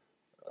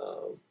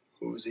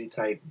 Uzi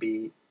type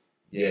beat.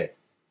 Yeah.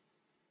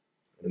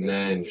 And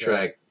then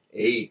track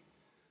 8,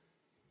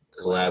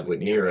 collab with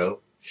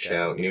Nero.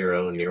 Shout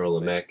Nero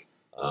Lamech,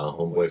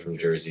 homeboy from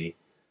Jersey.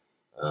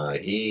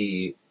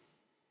 He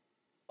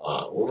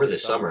over the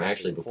summer,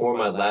 actually, before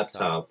my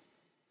laptop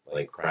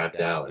like crapped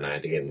out and I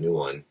had to get a new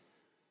one,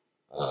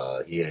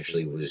 he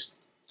actually was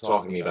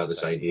talking to me about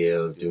this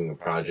idea of doing a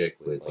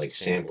project with like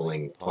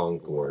sampling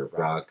punk or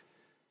rock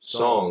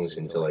songs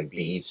into like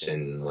beats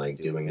and like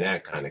doing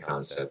that kind of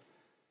concept.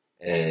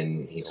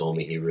 And he told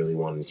me he really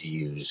wanted to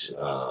use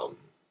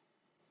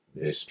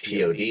this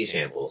POD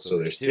sample. So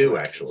there's 2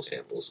 actual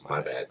samples.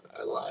 My bad,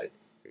 I lied.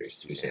 There's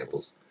 2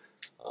 samples.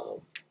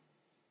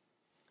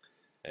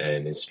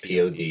 And it's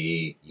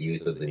POD,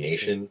 Youth of the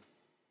Nation.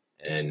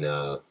 And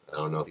I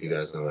don't know if you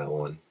guys know that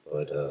one,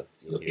 but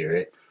you'll hear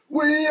it.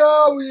 We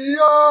are.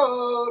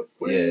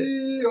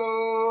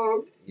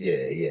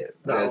 Yeah.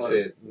 That's one.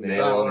 it.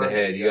 Nail on the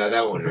head. You got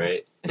that one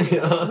right.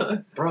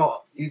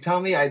 Bro, you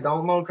tell me I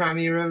don't know Cry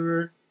Me a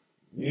River?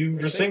 You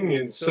were singing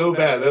it so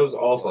bad. That was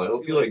awful. I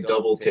hope you like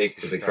double take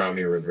to the Cry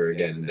Me a River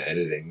again in the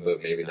editing,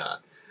 but maybe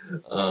not.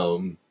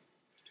 But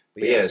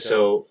yeah,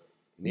 so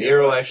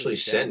Nero actually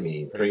sent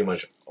me pretty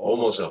much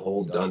almost a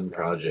whole done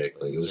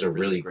project. Like, it was a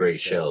really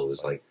great show. It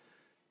was like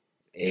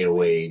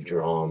 808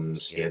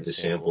 drums. He had to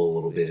sample a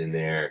little bit in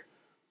there.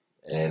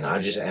 and I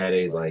just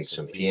added like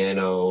some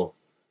piano,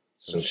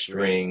 some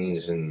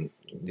strings, and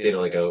did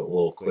like a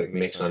little quick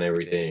mix on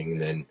everything.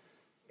 And then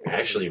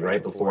actually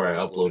right before I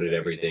uploaded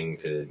everything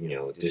to,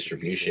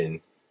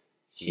 distribution,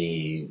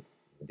 he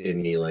did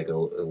me like a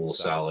little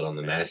solid on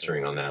the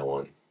mastering on that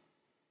one.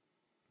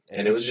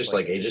 And it was just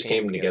like, it just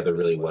came together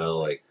really well.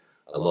 Like,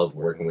 I love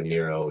working with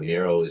Nero.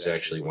 Nero is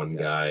actually one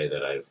guy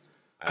that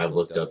I've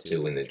looked up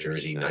to in the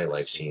Jersey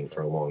nightlife scene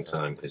for a long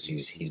time, because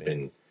he's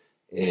been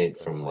in it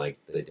from like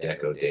the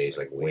Deco days,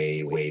 like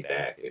way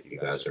back. If you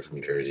guys are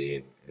from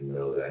Jersey and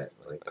know that,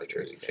 like my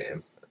Jersey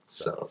fam.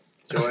 So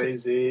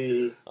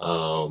Jersey.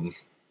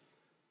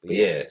 but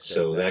yeah,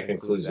 so that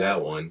concludes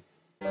that one.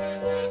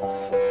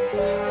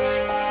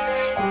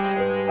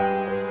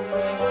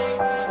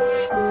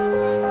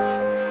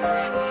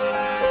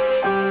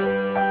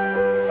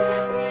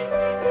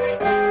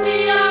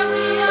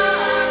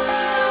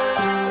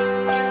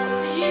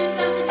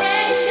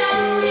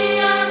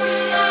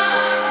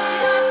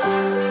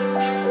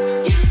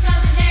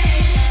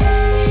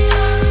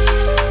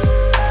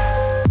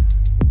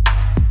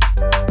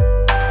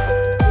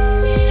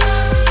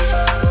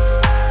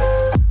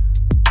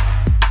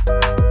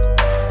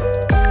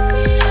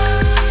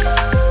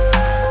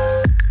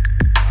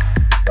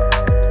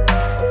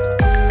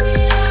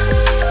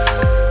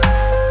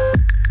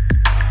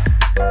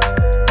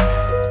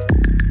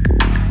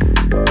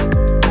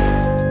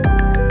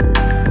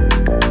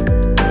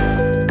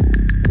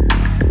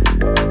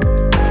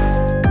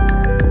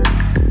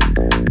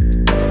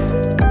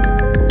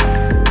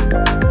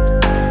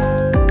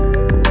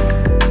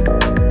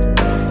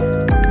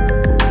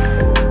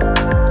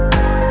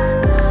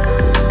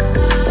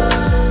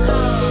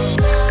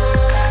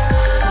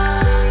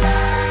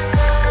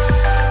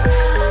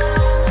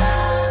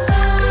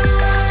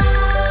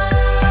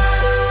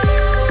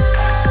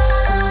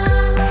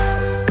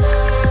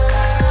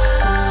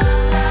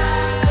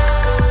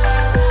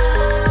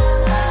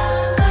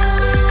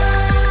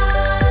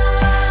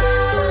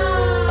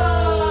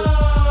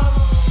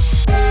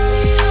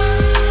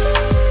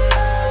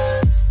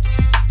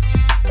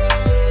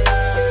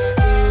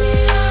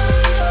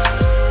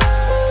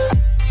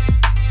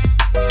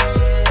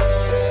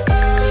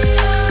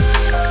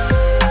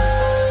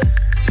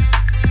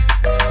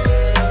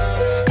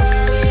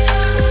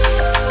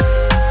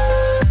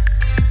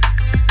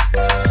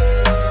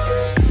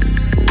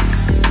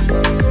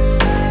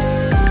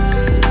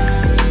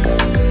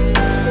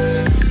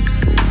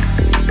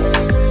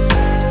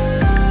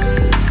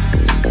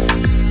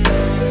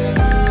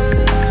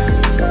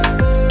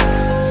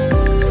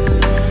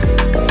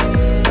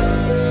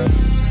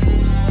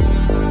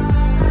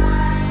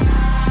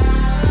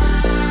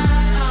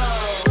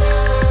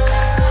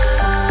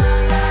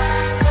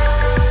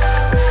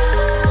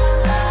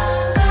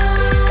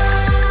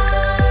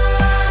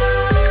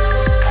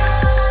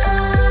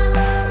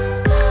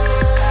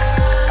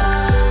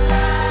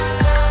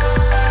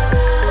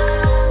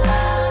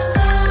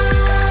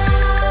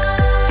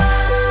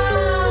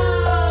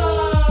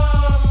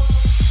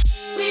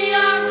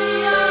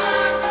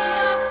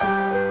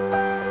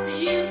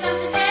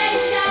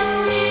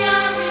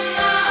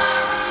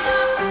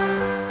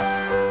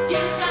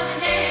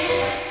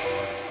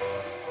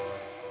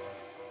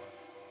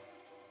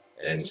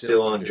 And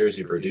still on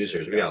Jersey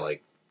producers, we got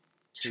like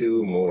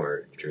 2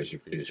 more Jersey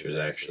producers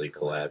actually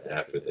collabed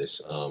after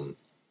this.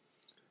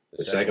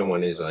 The second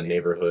one is a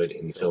neighborhood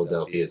in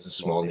Philadelphia. It's a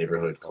small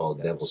neighborhood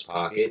called Devil's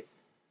Pocket.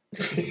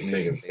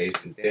 Making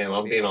faces. Damn,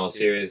 I'm being all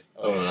serious.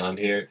 Oh, I'm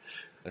here.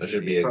 That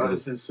should be a Bro, good...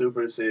 this is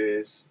super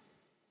serious.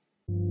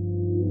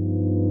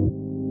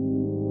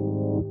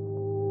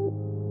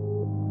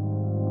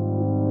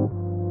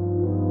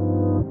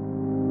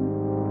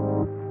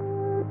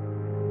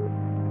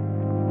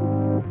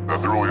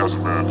 There really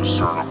hasn't been a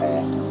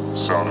discernible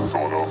sound of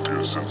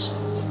Philadelphia since the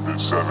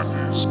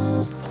mid-70s.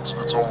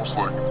 It's almost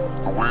like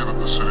the way that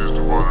the city is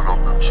divided up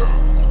into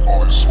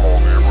all these small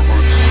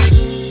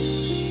neighborhoods.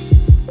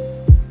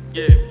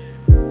 Yeah.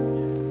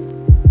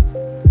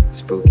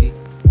 Spooky?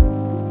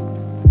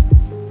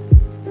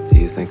 Do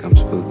you think I'm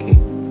spooky?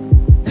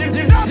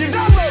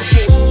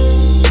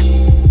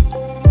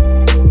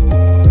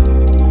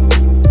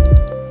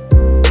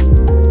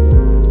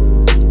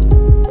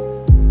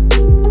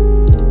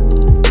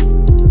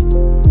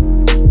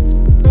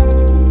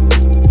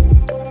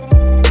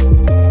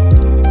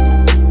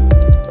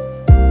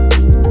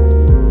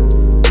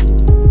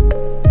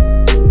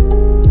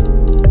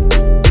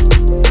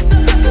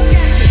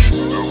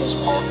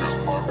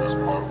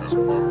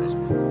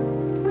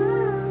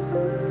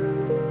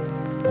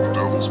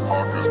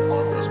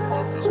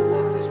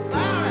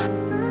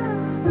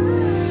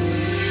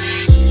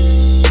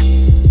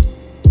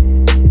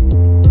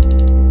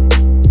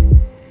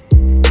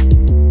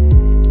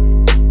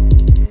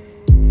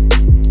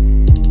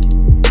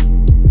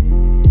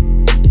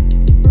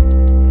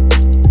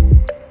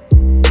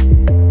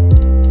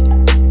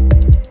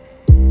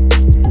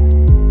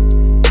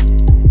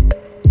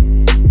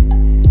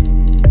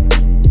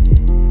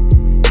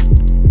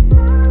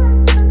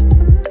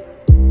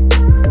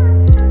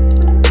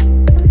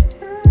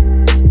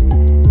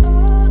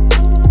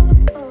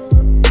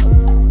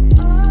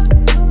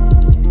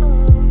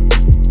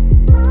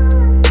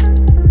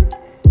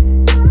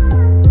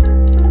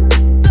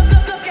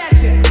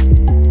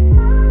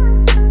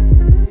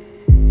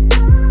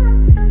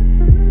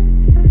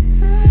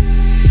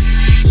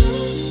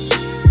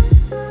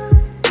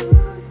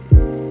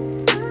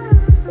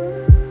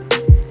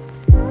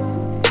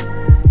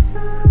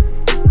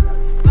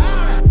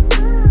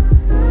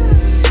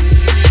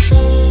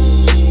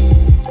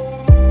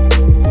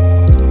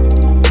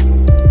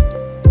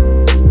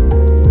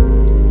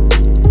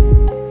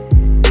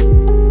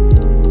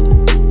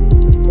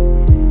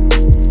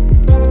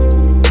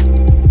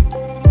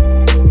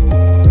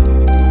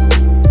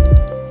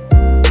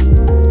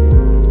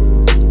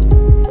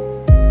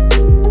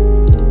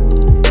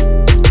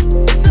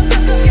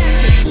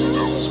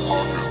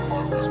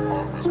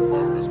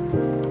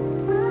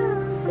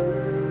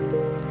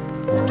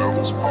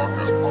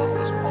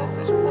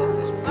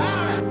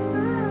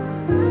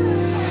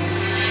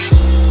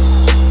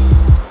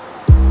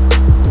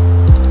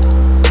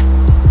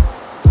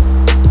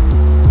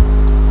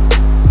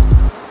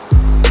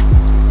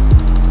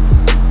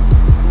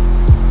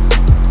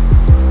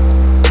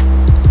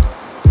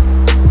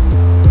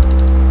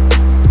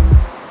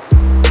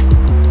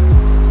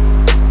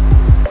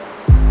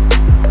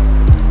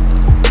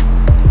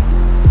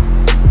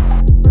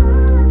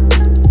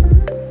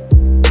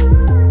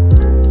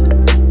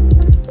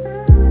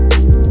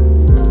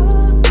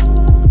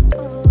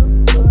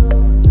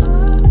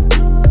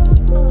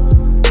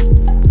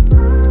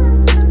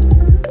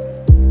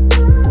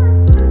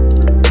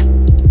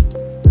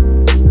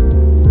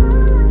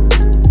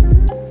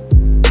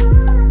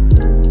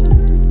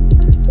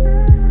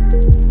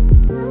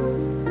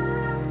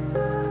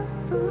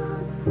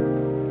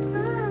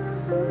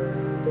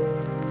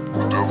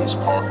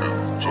 Devil's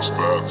Pocket, just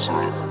that,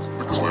 sort of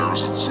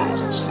declares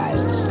itself its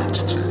little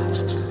entity.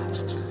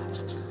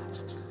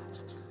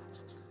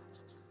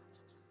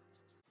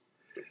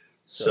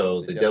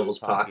 So the Devil's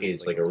Pocket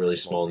is like a really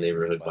small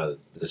neighborhood by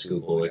the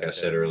Schuylkill, like I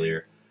said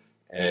earlier.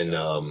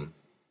 And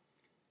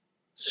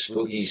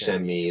Spooky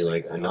sent me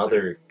like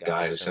another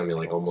guy who sent me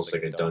like almost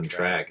like a done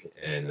track,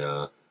 and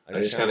I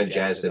just kind of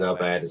jazzed it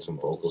up. I added some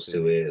vocals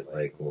to it,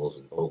 like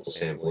vocal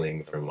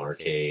sampling from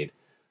Arcade,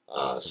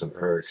 some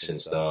perks and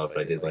stuff.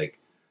 I did like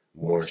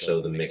more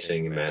so the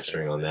mixing and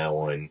mastering on that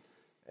one,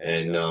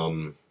 and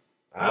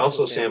I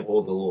also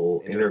sampled a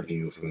little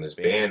interview from this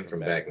band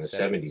from back in the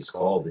 '70s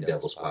called The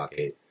Devil's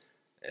Pocket,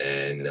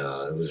 and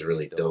it was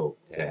really dope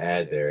to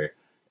add there.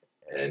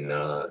 And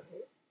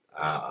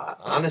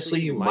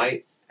honestly, you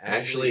might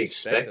actually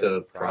expect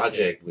a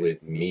project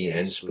with me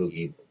and the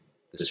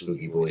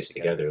Spooky Boys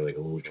together, like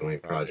a little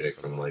joint project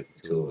from like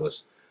the two of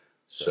us.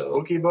 So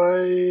Spooky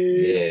Boys.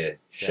 yeah,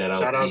 shout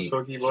out Pete.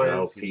 Spooky Shout out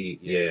Boys. Pete.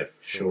 Yeah,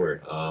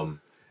 sure.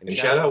 And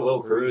shout out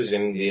Will Cruz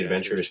and the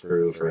Adventurous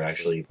crew for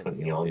actually putting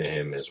me on to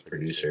him as a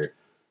producer.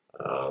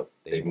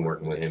 They've been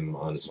working with him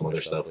on some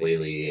other stuff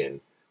lately, and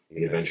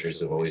the Adventures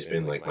have always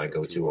been like my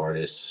go-to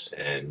artists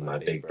and my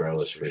big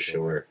bros for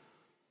sure.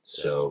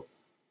 So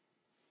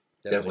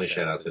definitely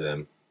shout out to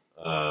them.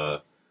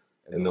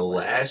 And the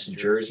last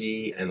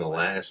jersey and the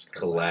last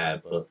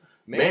collab, but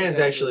Mans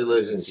actually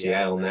lives in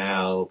Seattle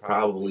now,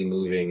 probably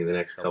moving in the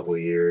next couple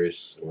of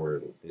years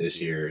or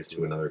this year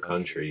to another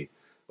country.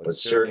 But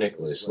Sir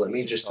Nicholas, let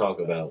me just talk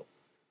about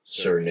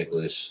Sir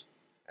Nicholas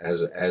as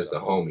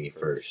the homie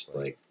first.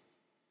 Like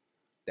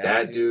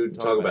that dude,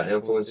 talk about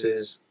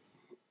influences.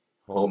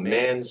 Oh,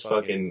 Man's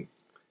fucking.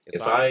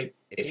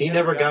 If he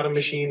never got a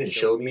machine and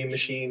showed me a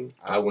machine,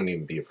 I wouldn't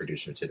even be a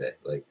producer today.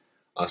 Like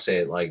I'll say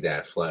it like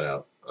that, flat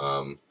out.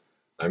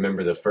 I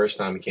remember the first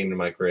time he came to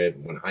my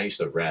crib when I used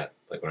to rap,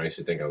 like when I used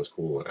to think I was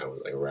cool and I was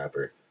like a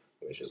rapper,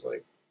 which is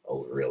like a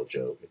real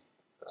joke.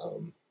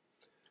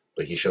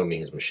 But he showed me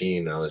his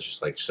machine, and I was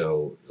just like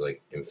so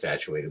like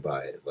infatuated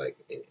by it, like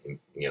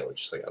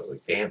just like I was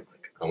like, damn,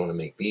 like I want to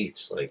make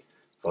beats, like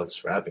fuck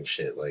this rapping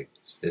shit, like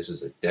this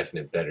is a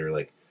definite better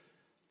like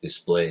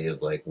display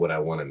of like what I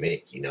want to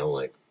make,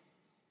 like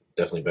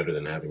definitely better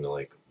than having to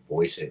like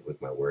voice it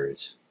with my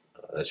words.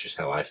 That's just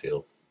how I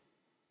feel.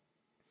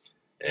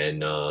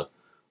 And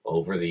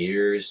over the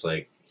years,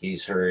 like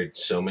he's heard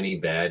so many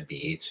bad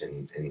beats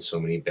and so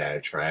many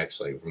bad tracks,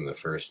 like from the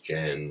first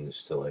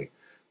gens to like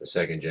the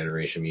second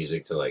generation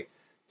music to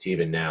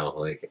even now,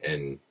 like,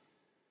 and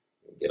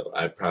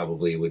I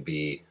probably would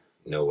be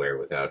nowhere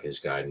without his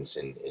guidance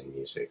in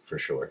music for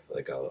sure.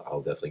 Like I'll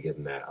definitely give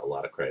him a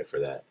lot of credit for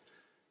that.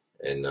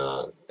 And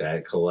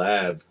that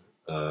collab,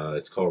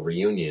 it's called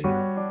Reunion.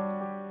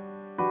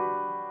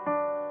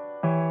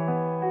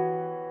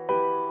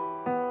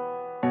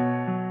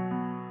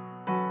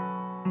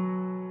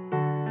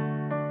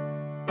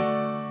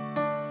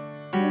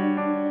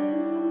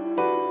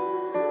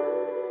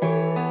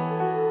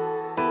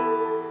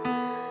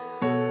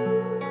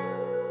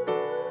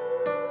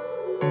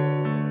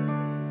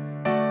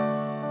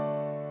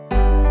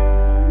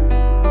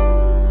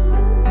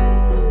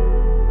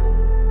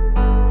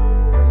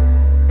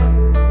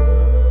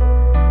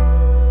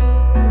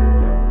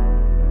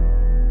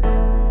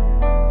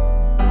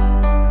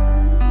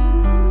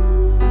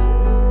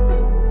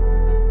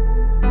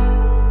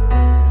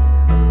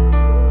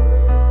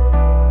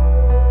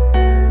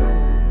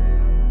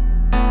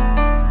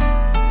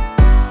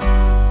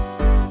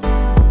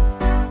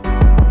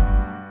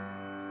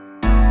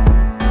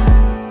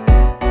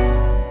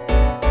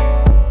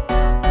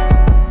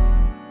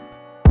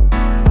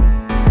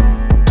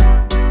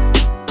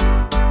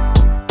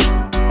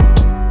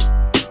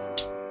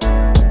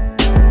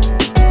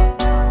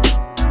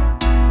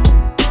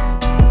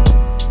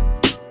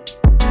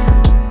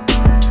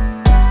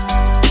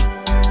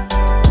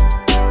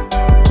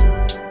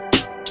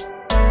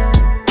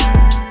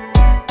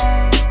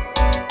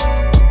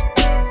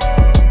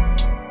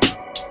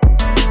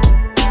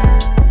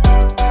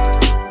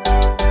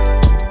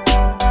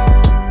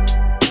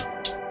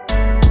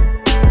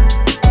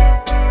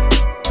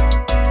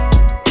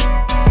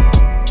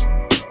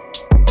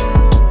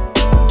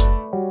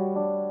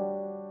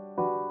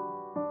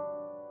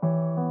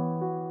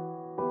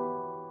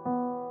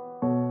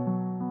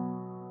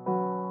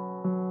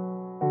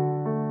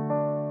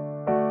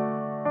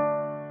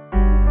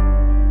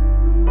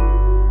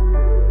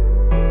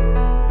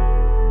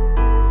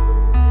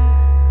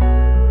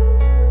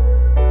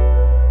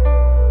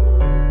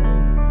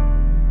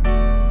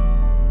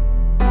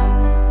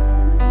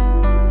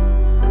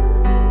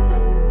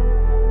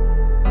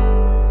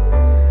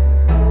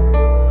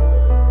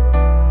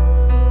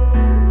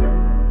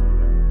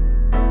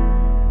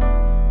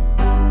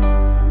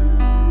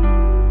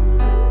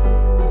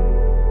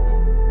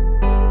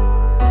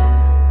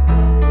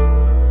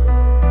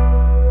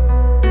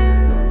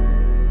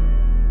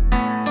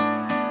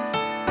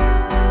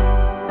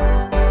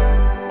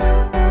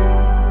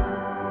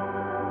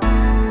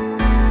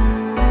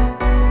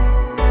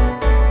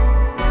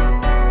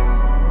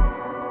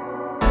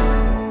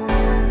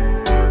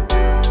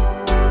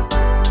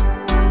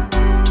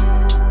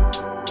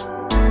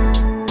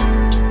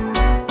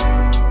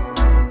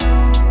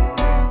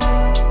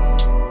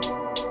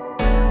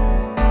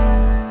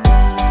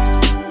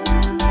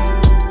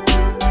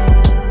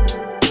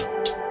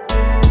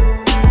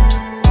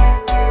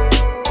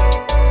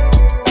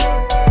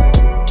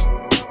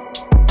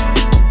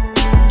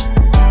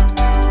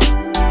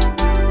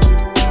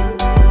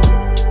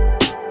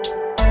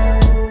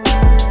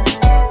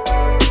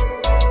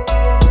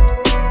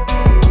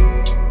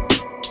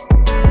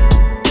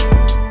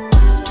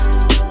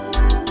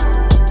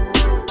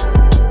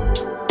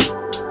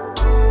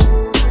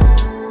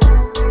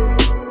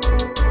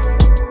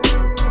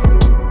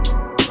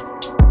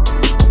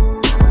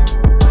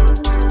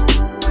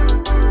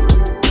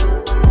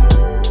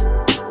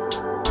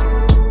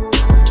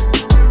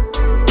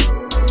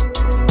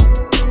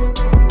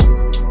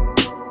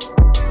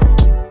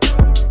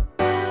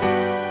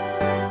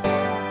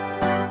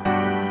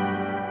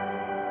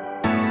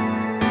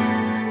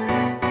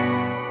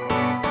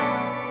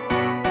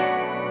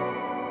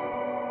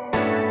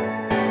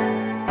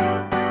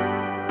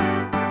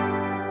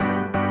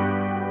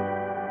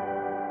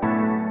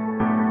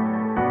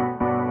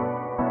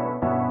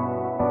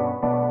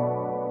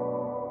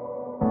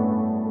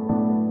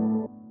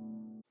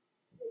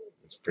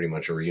 pretty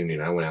much a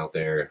reunion. I went out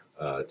there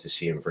to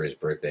see him for his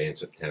birthday in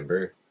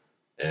September,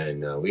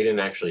 and we didn't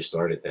actually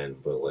start it then,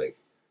 but like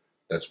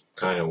that's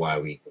kind of why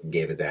we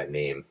gave it that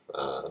name,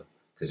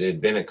 because it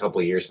had been a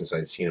couple of years since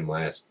I'd seen him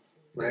last.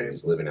 Right. He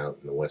was living out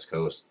in the West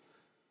Coast,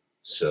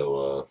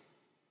 so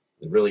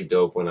really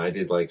dope when I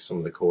did like some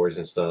of the chords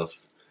and stuff,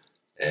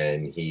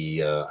 and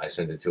I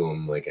sent it to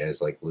him like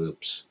as like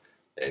loops,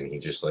 and he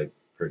just like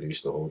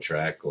produced the whole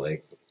track,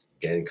 like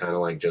getting kind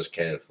of like Just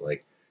Kev,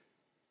 like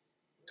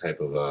type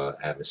of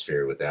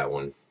atmosphere with that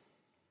one.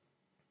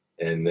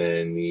 And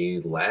then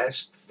the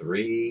last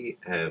three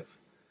have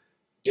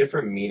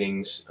different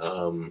meanings.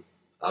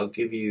 I'll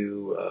give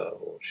you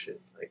oh shit,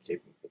 I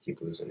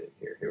keep losing it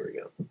here. Here we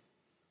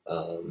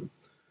go.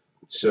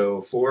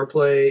 So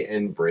Foreplay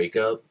and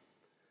Breakup,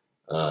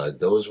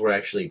 those were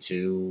actually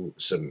two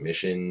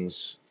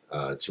submissions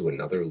to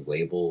another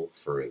label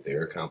for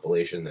their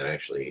compilation that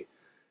actually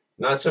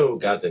not so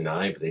got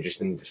denied, but they just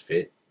didn't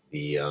fit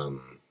the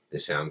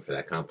sound for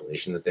that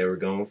compilation that they were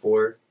going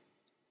for.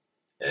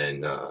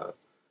 And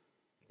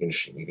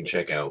you can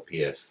check out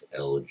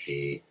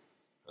PFLG,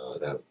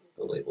 that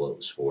the label it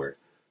was for.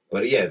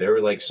 But yeah, there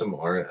were like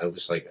I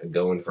was like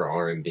going for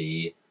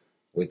R&B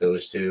with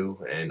those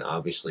two, and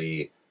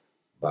obviously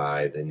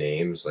by the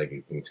names, like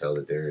you can tell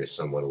that there is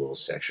somewhat a little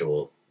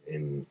sexual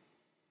in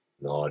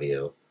the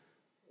audio.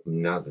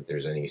 Not that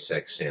there's any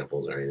sex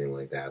samples or anything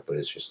like that, but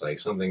it's just like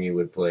something you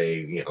would play,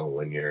 you know,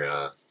 when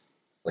you're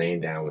laying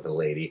down with a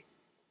lady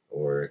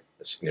or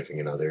a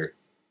significant other.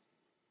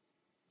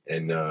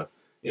 And,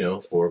 you know,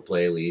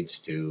 foreplay leads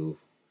to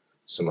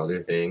some other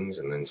things,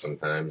 and then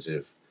sometimes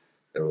if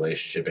the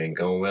relationship ain't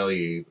going well,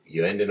 you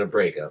end in a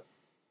breakup.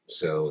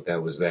 So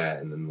that was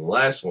that. And then the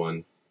last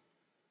one,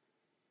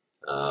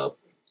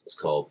 it's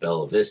called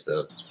Bella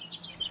Vista.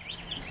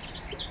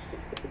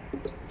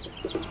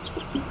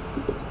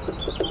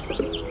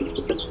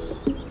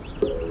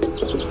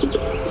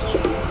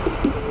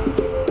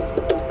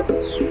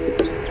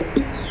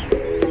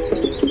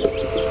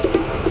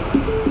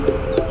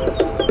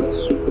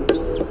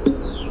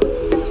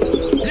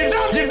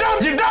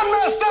 You done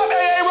messed up,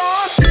 Aaron!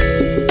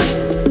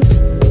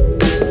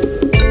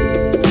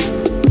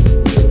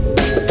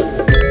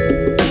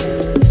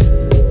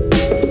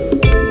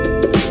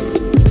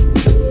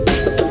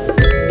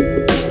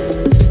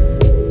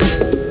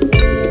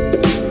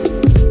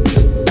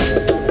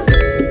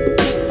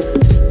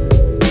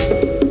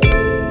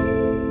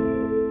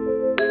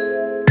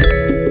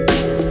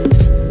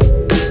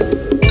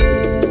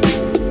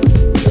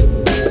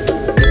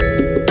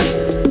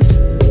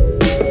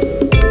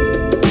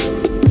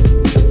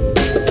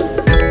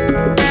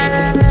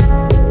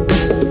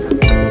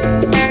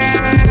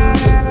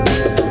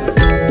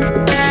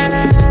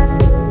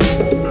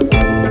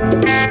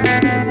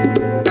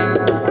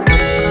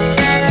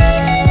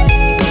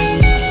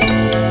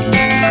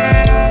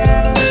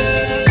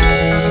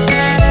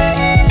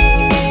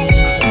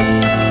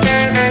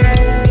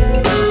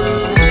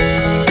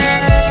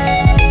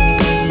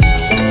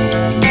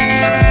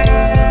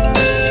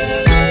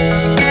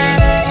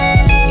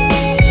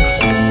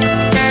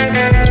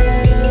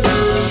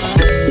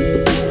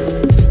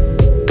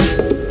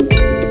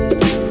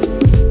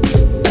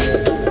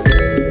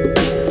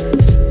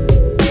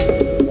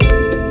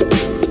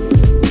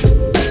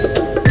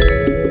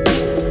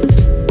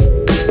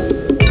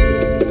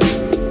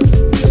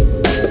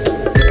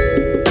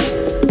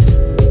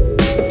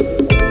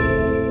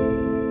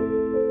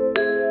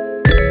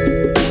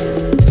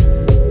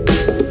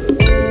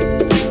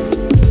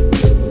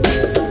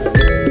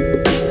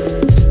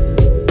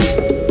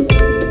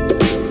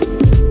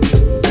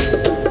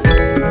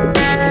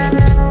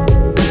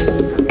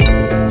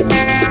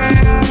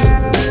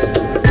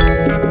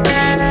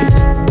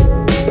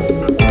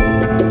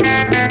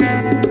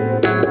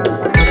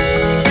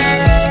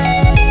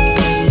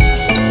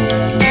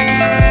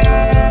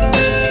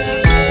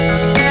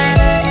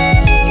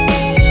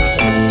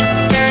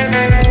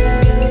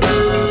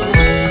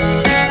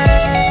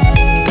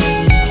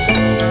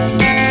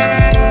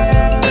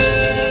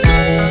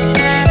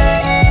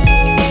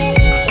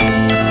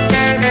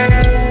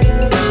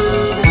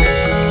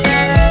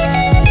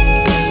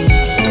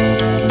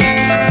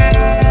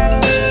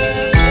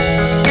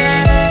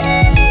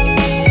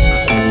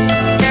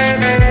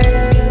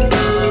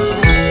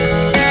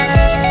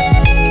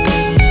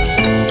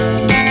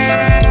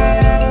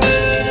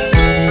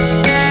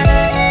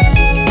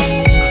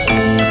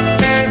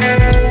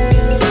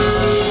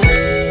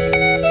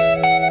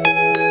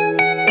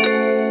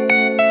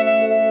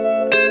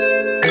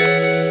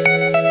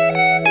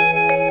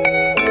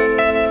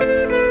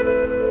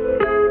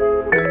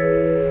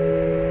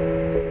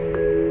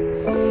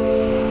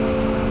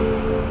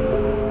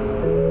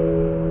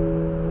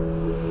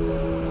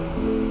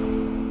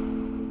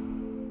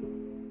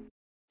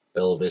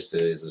 Bella Vista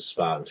is a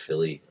spot in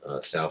Philly,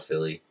 South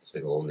Philly. It's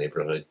like a little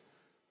neighborhood,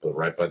 but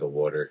right by the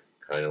water,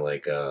 kind of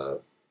like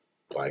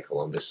by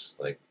Columbus,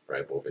 like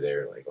right over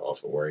there, like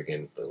off of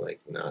Oregon, but like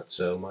not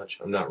so much.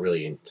 I'm not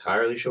really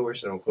entirely sure,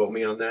 so don't quote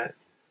me on that.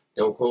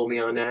 Don't quote me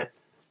on that.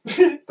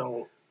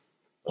 Don't.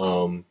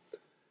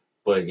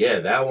 But yeah,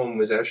 that one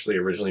was actually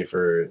originally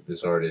for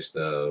this artist,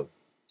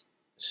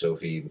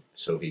 Sophie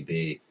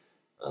B.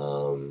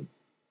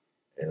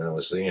 And I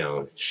was,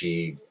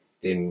 she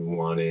didn't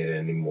want it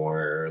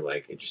anymore.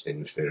 Like it just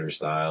didn't fit her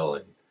style,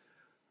 and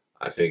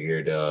I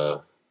figured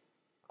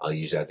I'll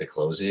use that to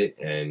close it.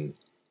 And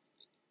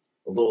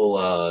a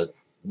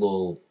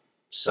little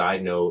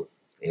side note,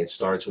 it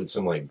starts with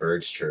some like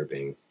birds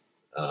chirping.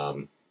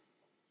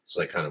 It's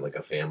like kind of like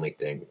a family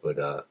thing,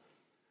 but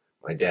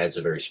my dad's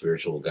a very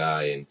spiritual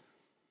guy, and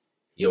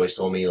he always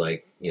told me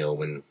like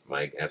when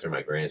after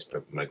my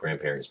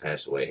grandparents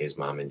passed away, his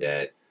mom and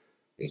dad.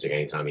 He's like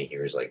anytime he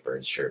hears like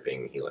birds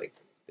chirping, he like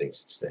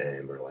thinks it's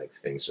them or like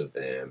thinks of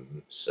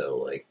them. So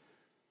like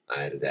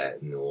I added that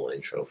in the little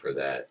intro for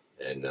that,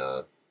 and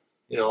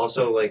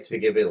also like to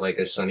give it like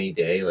a sunny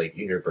day. Like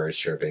you hear birds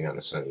chirping on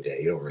a sunny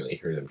day, you don't really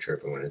hear them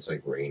chirping when it's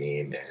like rainy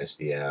and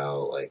nasty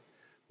out. Like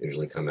they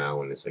usually come out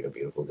when it's like a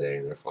beautiful day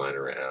and they're flying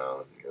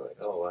around. And you're like,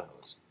 oh wow,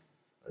 it's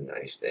a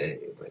nice day.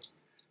 But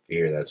if you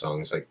hear that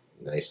song, it's like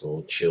a nice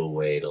little chill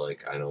way to like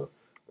kind of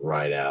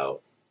ride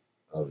out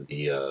of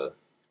the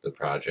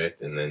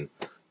project. And then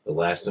the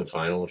last and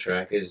final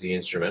track is the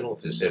instrumental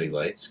to City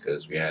Lights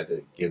because we had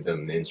to give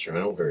them the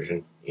instrumental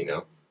version,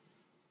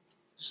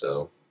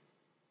 So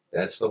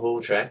that's the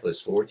whole track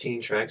list.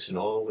 14 tracks in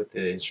all with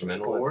the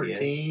instrumental.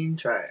 14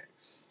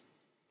 tracks.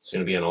 It's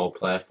going to be on all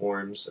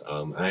platforms.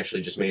 I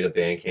actually just made a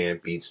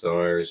Bandcamp,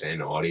 BeatStars,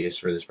 and Audius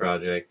for this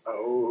project.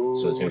 Oh,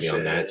 so it's going to be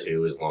on that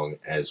too,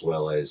 as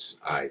well as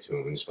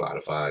iTunes,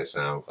 Spotify,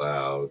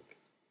 SoundCloud.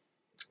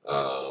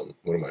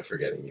 What am I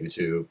forgetting?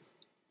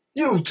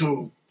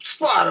 YouTube,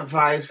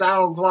 Spotify,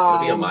 SoundCloud.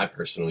 It'll be on my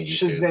personal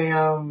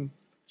YouTube.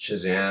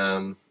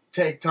 Shazam.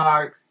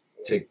 TikTok.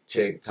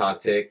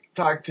 TikTok.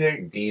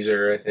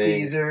 Deezer, I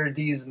think.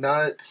 These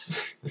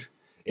nuts.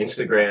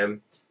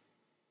 Instagram.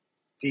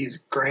 These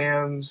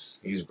grams.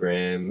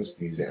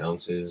 These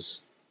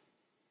ounces.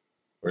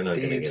 We're not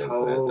going to get into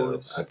that, though.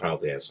 I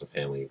probably have some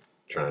family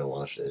trying to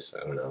watch this.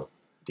 I don't know.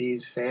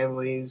 These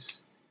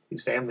families'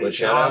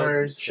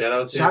 daughters. Shout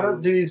out to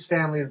these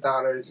families'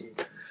 daughters.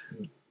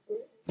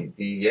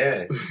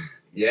 Yeah,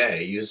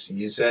 you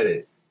said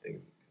it.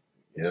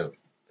 You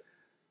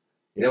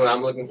know what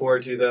I'm looking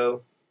forward to,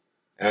 though?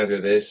 After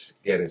this,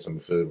 getting some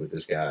food with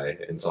this guy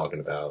and talking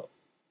about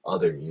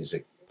other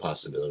music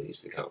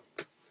possibilities to come.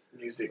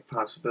 Music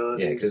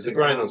possibilities. Yeah, because the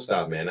grind don't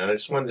stop, man. And I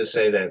just wanted to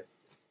say that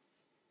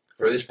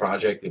for this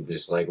project, it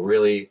was like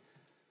really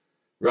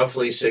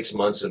roughly 6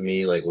 months of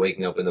me like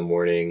waking up in the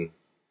morning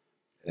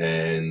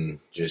and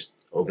just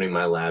opening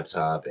my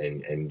laptop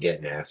and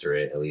getting after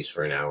it at least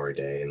for an hour a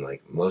day. And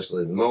like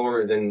mostly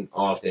more than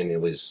often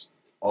it was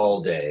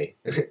all day.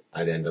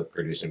 I'd end up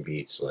producing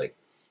beats like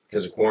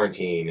because of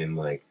quarantine and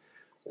like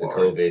the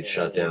COVID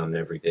shutdown and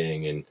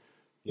everything. And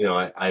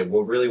I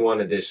really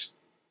wanted this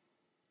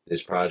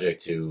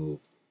project to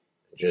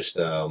just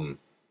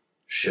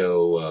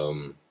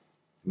show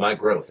my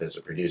growth as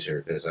a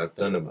producer because I've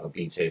done a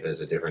beat tape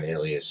as a different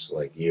alias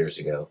like years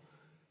ago,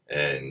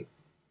 and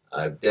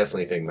I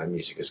definitely think my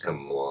music has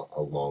come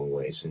a long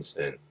way since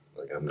then.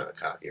 Like I'm not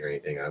cocky or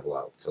anything. I have a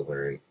lot to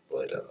learn,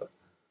 but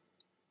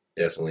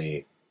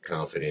definitely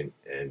confident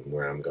in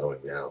where I'm going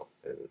now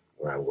and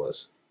where I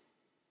was.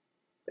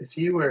 If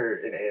you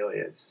were an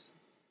alias,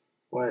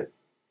 what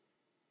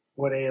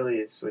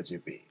alias would you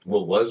be?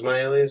 What was my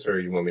alias, or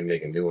you want me to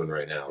make a new one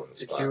right now on the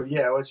spot?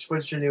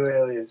 What's your new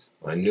alias?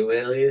 My new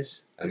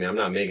alias? I mean, I'm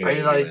not making. Are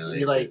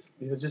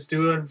you just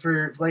doing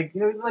for like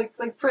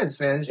like Prince,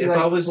 man? If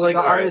I was like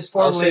the artist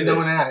formerly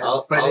known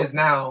as, but is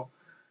now.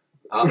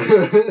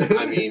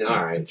 I mean,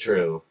 all right,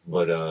 true,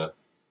 but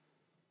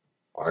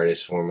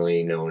artist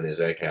formerly known as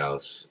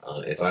Eckhaus.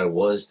 If I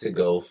was to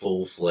go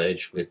full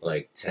fledged with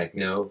like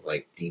techno,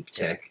 like deep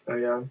tech. Oh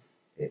yeah.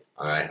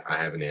 I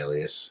have an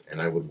alias, and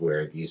I would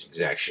wear these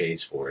exact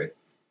shades for it.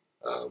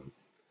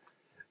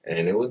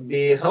 And it would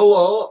be,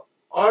 hello,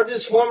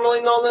 artist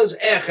formerly known as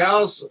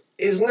Eckhaus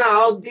is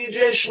now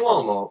DJ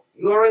Shlomo.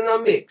 You are in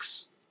a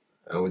mix.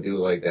 I would do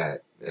it like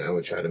that, and I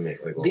would try to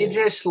make like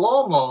DJ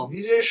Shlomo.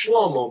 DJ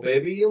Shlomo,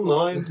 baby,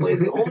 I play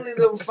only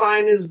the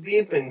finest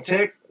deep in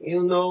tech,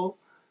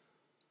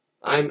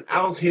 I'm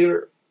out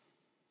here.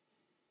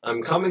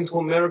 I'm coming to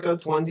America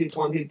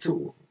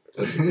 2022.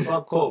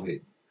 Fuck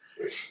COVID.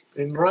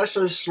 In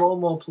Russia,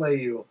 Shlomo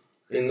play you.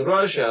 In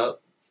Russia,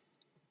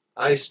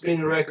 I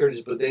spin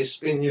records, but they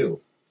spin you.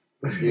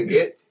 You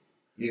get?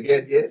 You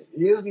get, yes?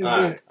 Yes, you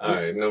get. All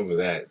right, enough of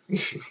that.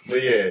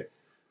 But yeah.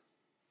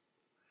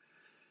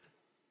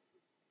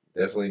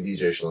 Definitely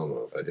DJ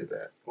Shlomo if I did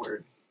that.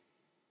 Word.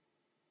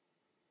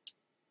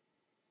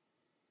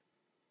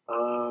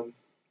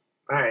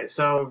 Alright,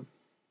 so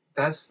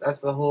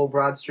that's the whole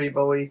Broad Street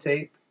Bowie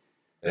tape.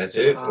 That's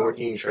it,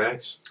 14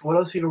 tracks. What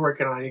else are you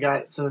working on? You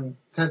got some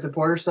 10th and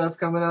Porter stuff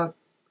coming up?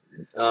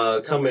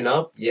 Coming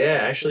up, yeah.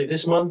 Actually,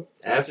 this month,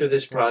 after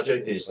this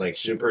project, is like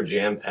super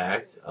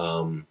jam-packed.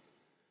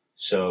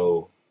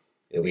 So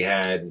we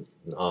had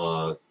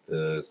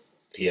the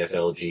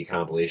PFLG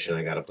compilation.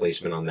 I got a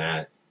placement on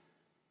that.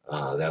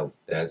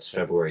 That's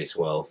February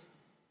 12th.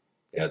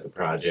 Got the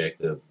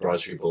project, the Broad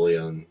Street Bully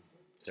on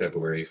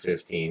February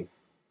 15th.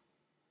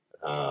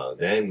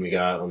 Then we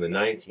got on the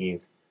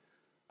 19th,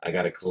 I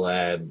got a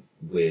collab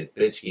with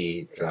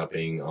Bitsky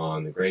dropping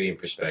on the Gradient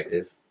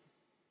Perspective.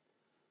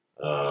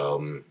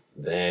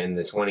 Then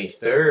the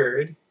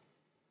 23rd,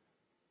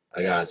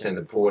 I got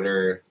Tenda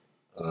Porter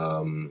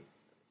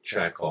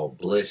track called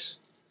Bliss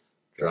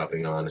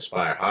dropping on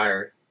Aspire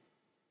Higher.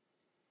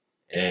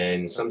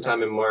 And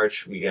sometime in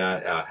March, we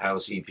got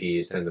House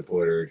EP's Tenda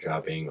Porter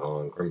dropping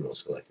on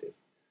Criminals Collective.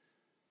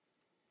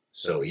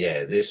 So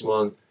yeah, this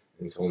month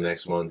until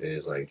next month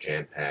is like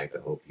jam-packed. I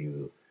hope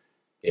you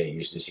get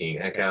used to seeing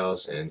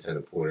Eckhaus and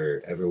Tenda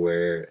Porter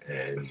everywhere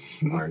and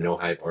our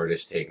no-hype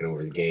artists taking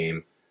over the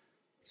game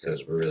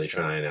because we're really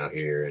trying out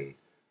here. And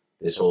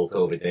this whole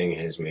COVID thing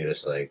has made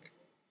us like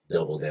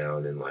double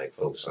down and like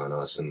focus on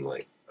us and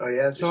like. Oh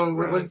yeah. So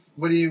grind.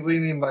 what do you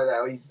mean by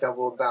that? You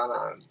doubling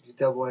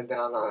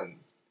down on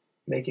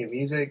making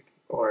music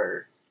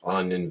or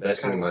on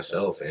investing in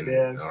myself and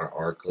Yeah.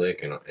 our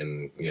clique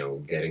and you know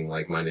getting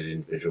like-minded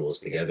individuals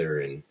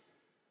together and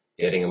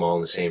getting them all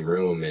in the same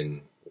room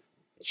and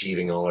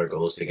achieving all our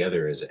goals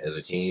together as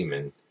a team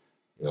and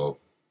you know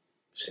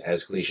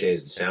as cliche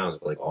as it sounds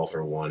but like all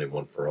for one and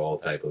one for all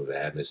type of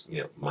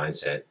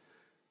mindset.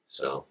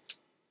 So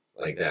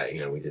like that,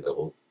 you know, we did the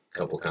whole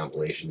couple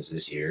compilations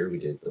this year. We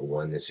did the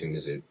one as soon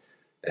as the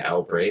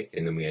outbreak,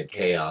 and then we had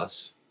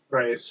Chaos.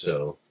 right?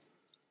 So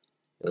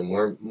and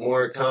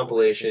more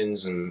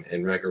compilations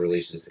and record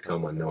releases to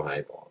come on No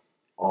Hype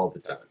all the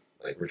time.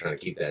 Like we're trying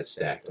to keep that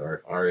stacked.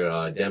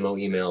 Our demo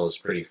email is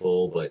pretty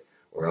full, but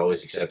we're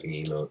always accepting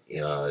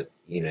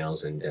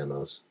emails and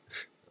demos.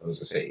 I was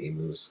gonna say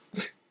emus.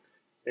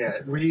 Yeah,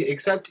 we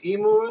accept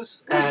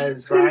emus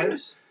as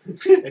bribes.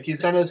 If you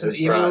send us an As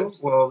emu,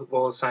 bribes.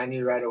 we'll assign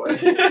you right away.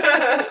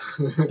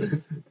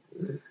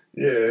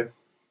 Yeah.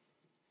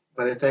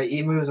 But if that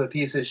emu is a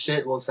piece of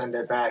shit, we'll send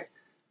it back.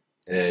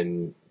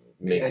 And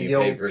make And you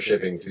pay you'll- for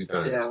shipping 2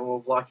 times. Yeah, we'll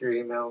block your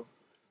email.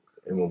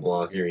 And we'll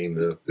block your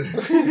emu.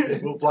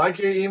 We'll block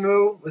your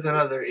emu with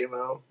another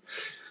emu.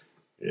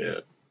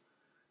 Yeah.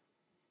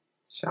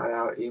 Shout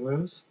out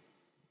emus.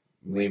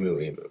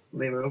 Emu.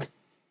 Limu.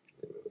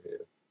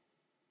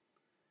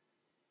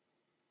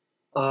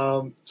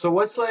 Yeah. So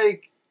what's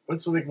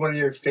one of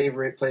your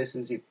favorite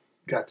places you've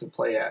got to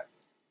play at?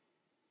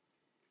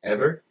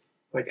 Ever?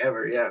 Like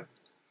ever, yeah.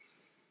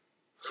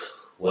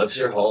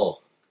 Webster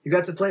Hall. You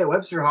got to play at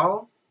Webster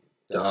Hall?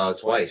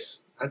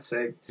 Twice. I'd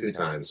say 2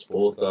 times.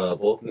 Both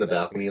in the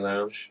balcony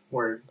lounge.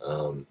 word.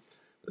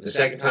 But the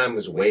second time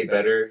was way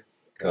better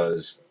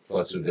because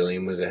Flux with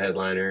William was a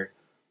headliner.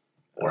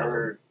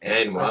 Word.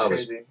 And while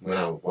That's crazy.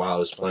 I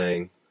was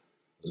playing,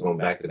 I was going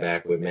back to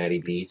back with Matty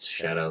Beats.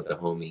 Shout out the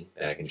homie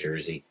back in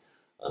Jersey.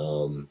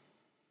 Well,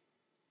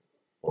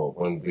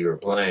 when we were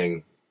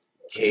playing,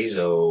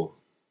 Keizo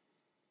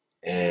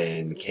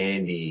and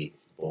Candy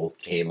both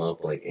came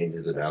up like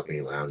into the balcony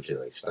lounge. They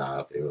like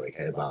stopped. They were like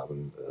head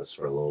bobbing with us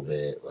for a little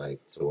bit, like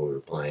to what we were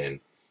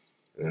playing,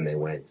 and then they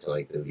went to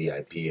like the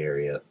VIP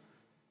area.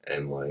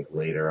 And like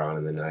later on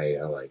in the night,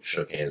 I like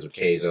shook hands with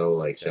Keizo,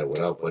 like said what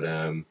up with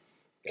him,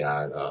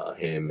 got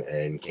him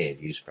and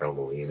Candy's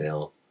promo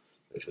email,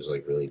 which was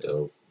like really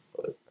dope.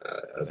 But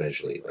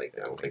eventually, like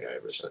I don't think I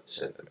ever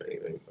sent them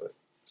anything. But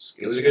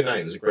it was a good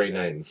night. It was a great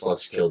night, and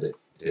Flux killed it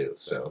too.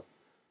 So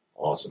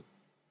awesome.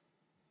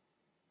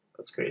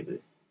 That's crazy.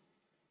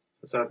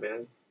 What's up,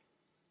 man?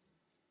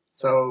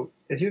 So,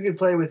 if you could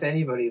play with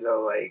anybody,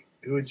 though, like,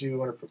 who would you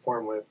want to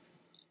perform with?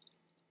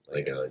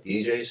 Like a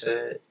DJ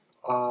set.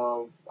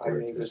 I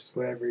mean, just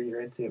whatever you're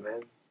into,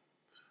 man.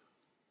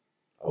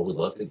 I would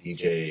love to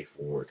DJ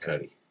for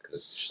Cudi because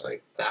it's just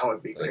like That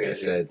would be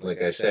crazy. like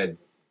I said,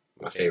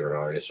 my favorite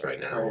artist right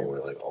now, Right. or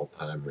like all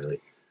time, really.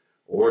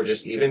 Or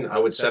just even I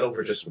would settle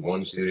for just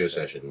one studio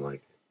session,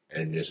 like,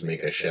 and just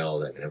make a shell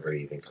that never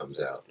even comes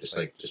out.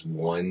 Just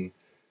one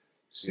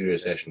studio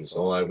session. That's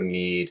all I would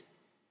need.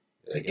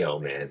 Like, yo,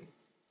 man,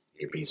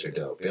 your beats are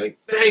dope. Be like,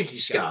 thank you,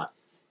 Scott.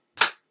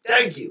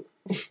 Thank you.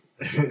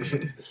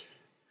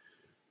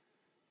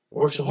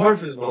 Worked so hard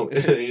for this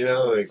moment, you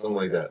know, like something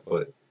like that.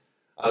 But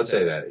I would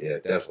say that, yeah,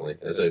 definitely.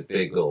 That's a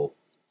big goal.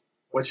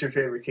 What's your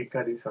favorite Kid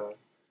Cudi song?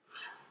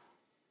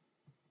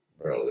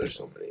 Bro, there's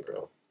so many,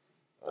 bro.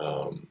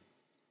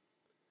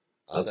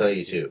 I'll tell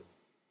you 2.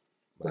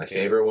 My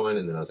favorite one,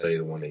 and then I'll tell you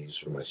the one I used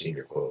for my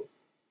senior quote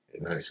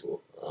in high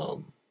school.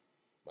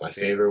 My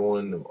favorite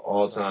one of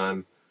all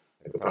time,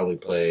 I could probably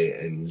play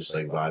and just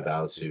like vibe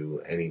out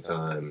to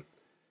anytime,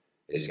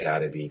 is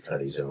gotta be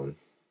Cuddy's Own.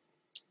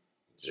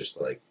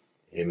 Just like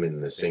him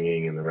and the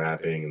singing and the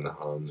rapping and the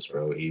hums,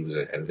 bro. He was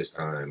ahead of his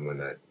time when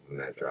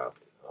that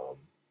dropped.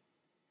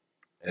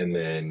 And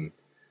then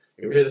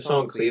you ever hear the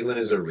song "Cleveland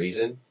Is a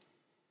Reason"?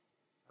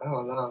 I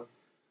don't know.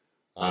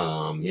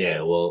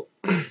 Yeah, well,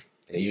 I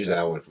used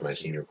that one for my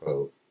senior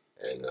quote,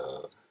 and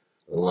the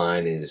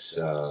line is,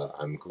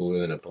 "I'm cooler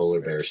than a polar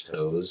bear's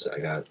toes." I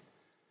got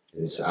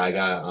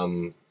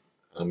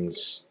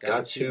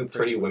 2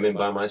 pretty women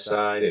by my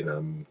side, and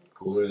I'm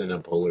cooler than a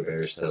polar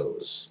bear's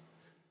toes.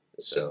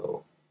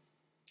 So,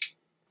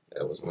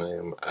 That was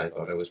I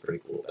thought I was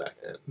pretty cool back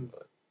then,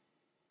 but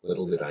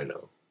little did I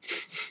know.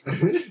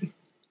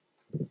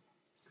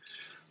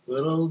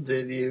 Little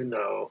did you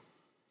know.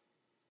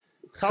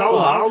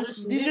 Hello, this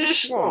is DJ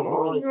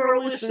Shlomo, and you're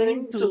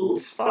listening to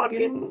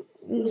fucking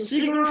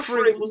Secret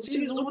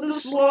Frequencies with the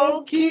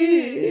Slow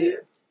Kid.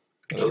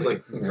 That was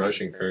like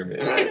Russian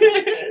Kermit.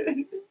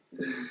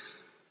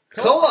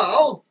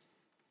 Hello!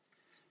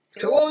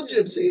 Hello,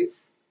 Gypsy.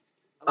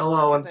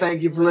 Hello, and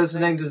thank you for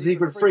listening to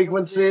Secret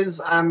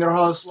Frequencies. I'm your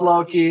host,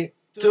 Loki.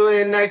 Tune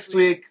in next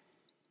week.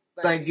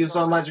 Thank you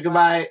so much.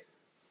 Goodbye.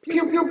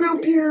 Pew, pew, pew,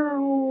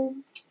 pew.